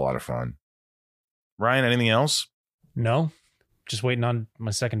that was a lot of fun. Ryan, anything else? No, just waiting on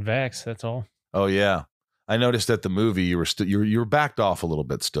my second vax. That's all. Oh yeah. I noticed at the movie you were backed off a little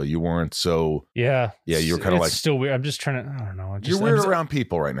bit still. You weren't so you were kind of like still weird. I'm just trying to, I don't know. You're weird around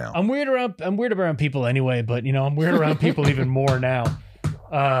people right now. I'm weird around people anyway, but I'm weird around people even more now.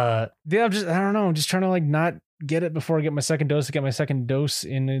 I don't know. I'm just trying to like not get it before I get my second dose. To get my second dose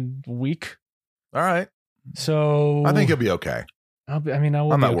in a week. All right. So I think you'll be okay. I'm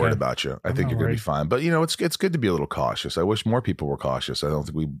not worried about you. I think you're going to be fine. But it's good to be a little cautious. I wish more people were cautious. I don't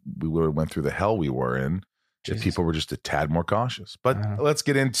think we would have went through the hell we were in. If people were just a tad more cautious. But let's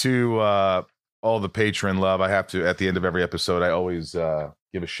get into all the patron love. I have to, at the end of every episode, I always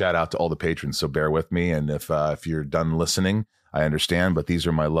give a shout out to all the patrons. So bear with me. And if you're done listening, I understand. But these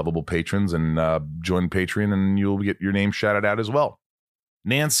are my lovable patrons. And join Patreon and you'll get your name shouted out as well.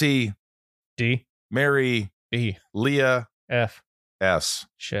 Nancy, D. Mary, B. Leah, F. S.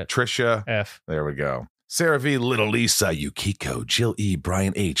 Shit. Trisha, F. There we go. Sarah V, Little Lisa, Yukiko, Jill E,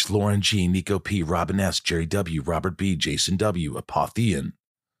 Brian H, Lauren G, Nico P, Robin S, Jerry W, Robert B, Jason W, Apothean,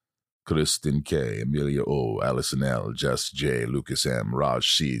 Kristen K, Amelia O, Allison L, Jess J, Lucas M,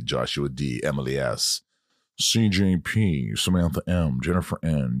 Raj C, Joshua D, Emily S, CJ P, Samantha M, Jennifer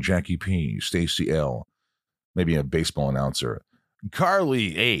N, Jackie P, Stacy L, maybe a baseball announcer,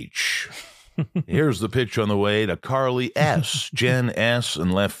 Carly H. Here's the pitch on the way to Carly S, Jen S in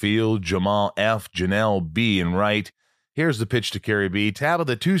left field, Jamal F, Janelle B in right. Here's the pitch to Carrie B.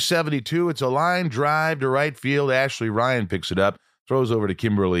 Tabitha 272. It's a line drive to right field. Ashley Ryan picks it up, throws over to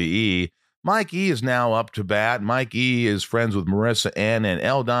Kimberly E. Mike E is now up to bat. Mike E is friends with Marissa N, and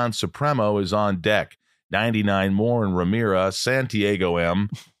Eldon Supremo is on deck. 99 more in Ramira, Santiago M,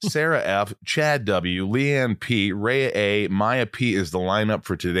 Sarah F, Chad W, Leanne P, Rhea A, Maya P is the lineup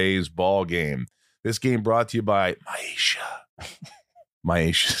for today's ball game. This game brought to you by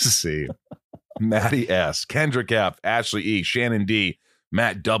Maisha C, Maddie S, Kendrick F, Ashley E, Shannon D,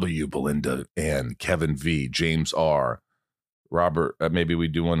 Matt W, Belinda N, Kevin V, James R, Robert, maybe we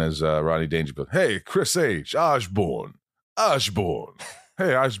do one as Rodney Dangerfield. Hey, Chris H, Osborne.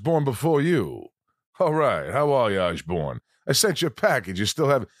 Hey, I was born before you. All right, how are you, Osborne? I sent you a package. You still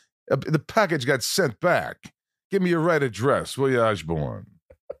have the package got sent back. Give me your right address, will you, Osborne?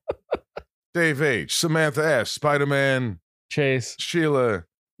 Dave H, Samantha S, Spider-Man, Chase, Sheila,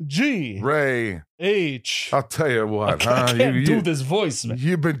 G, Ray, H. I'll tell you what, I can't do this voice, man.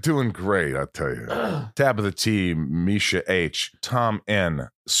 You've been doing great, I'll tell you. Tab of the T, Misha H, Tom N,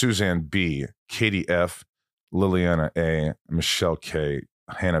 Suzanne B, Katie F, Liliana A, Michelle K,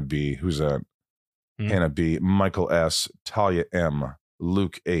 Hannah B, who's that? Hannah B, Michael S, Talia M,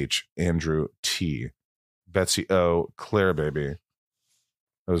 Luke H, Andrew T, Betsy O, Claire Baby.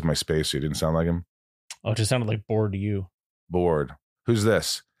 That was my Spacey. Didn't sound like him. Oh, it just sounded like bored to you. Bored. Who's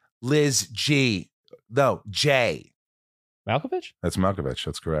this? Liz G. No, J. Malkovich? That's Malkovich.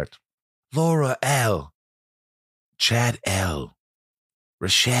 That's correct. Laura L. Chad L.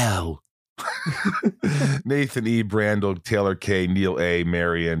 Rochelle. Nathan E, Brandel, Taylor K, Neil A,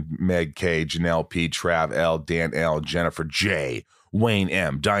 Marion, Meg K, Janelle P, Trav L, Dan L, Jennifer J, Wayne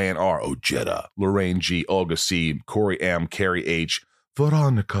M, Diane R, Ojeda, Lorraine G, Olga C, Corey M, Carrie H,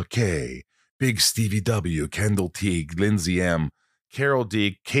 Veronica K, Big Stevie W, Kendall T, Lindsay M, Carol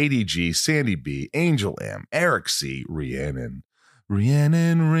D, Katie G, Sandy B, Angel M, Eric C, Rhiannon.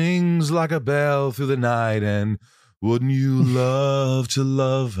 Rhiannon rings like a bell through the night, and wouldn't you love to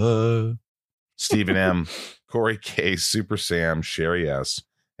love her? Stephen M, Corey K, Super Sam, Sherry S,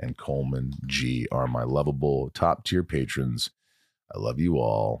 and Coleman G are my lovable top tier patrons. I love you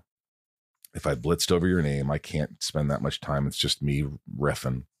all. If I blitzed over your name, I can't spend that much time. It's just me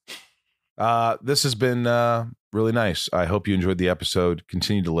riffing. This has been really nice. I hope you enjoyed the episode.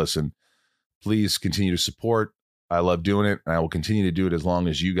 Continue to listen. Please continue to support. I love doing it, and I will continue to do it as long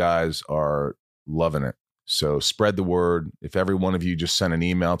as you guys are loving it. So spread the word. If every one of you just sent an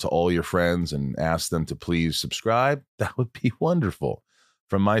email to all your friends and asked them to please subscribe, that would be wonderful.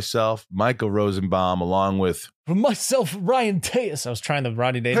 From myself, Michael Rosenbaum, along with... From myself, Ryan Tejas. I was trying the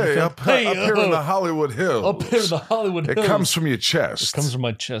Rodney Dangerfield. Up here in the Hollywood Hills. Up here in the Hollywood Hills. It comes from your chest. It comes from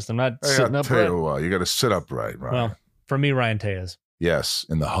my chest. I'm not sitting upright. You got to sit upright, right? Well, for me, Ryan Tejas. Yes,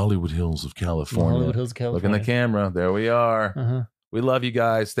 in the Hollywood Hills of California. Hollywood Hills of California. Look in the camera. There we are. Uh-huh. We love you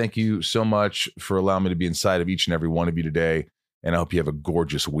guys. Thank you so much for allowing me to be inside of each and every one of you today. And I hope you have a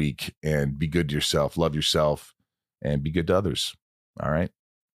gorgeous week and be good to yourself, love yourself, and be good to others. All right.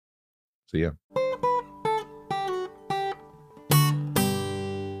 See ya.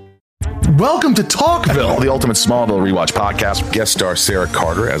 Welcome to Talkville, the ultimate Smallville rewatch podcast. Guest star Sarah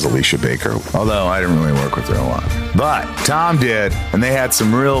Carter as Alicia Baker, although I didn't really work with her a lot. But Tom did, and they had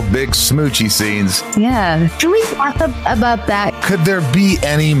some real big smoochy scenes. Yeah. Can we talk about that? Could there be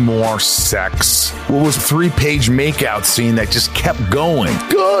any more sex? What was a 3-page makeout scene that just kept going?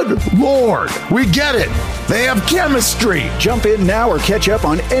 Good Lord. We get it. They have chemistry. Jump in now or catch up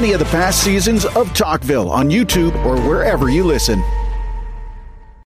on any of the past seasons of Talkville on YouTube or wherever you listen.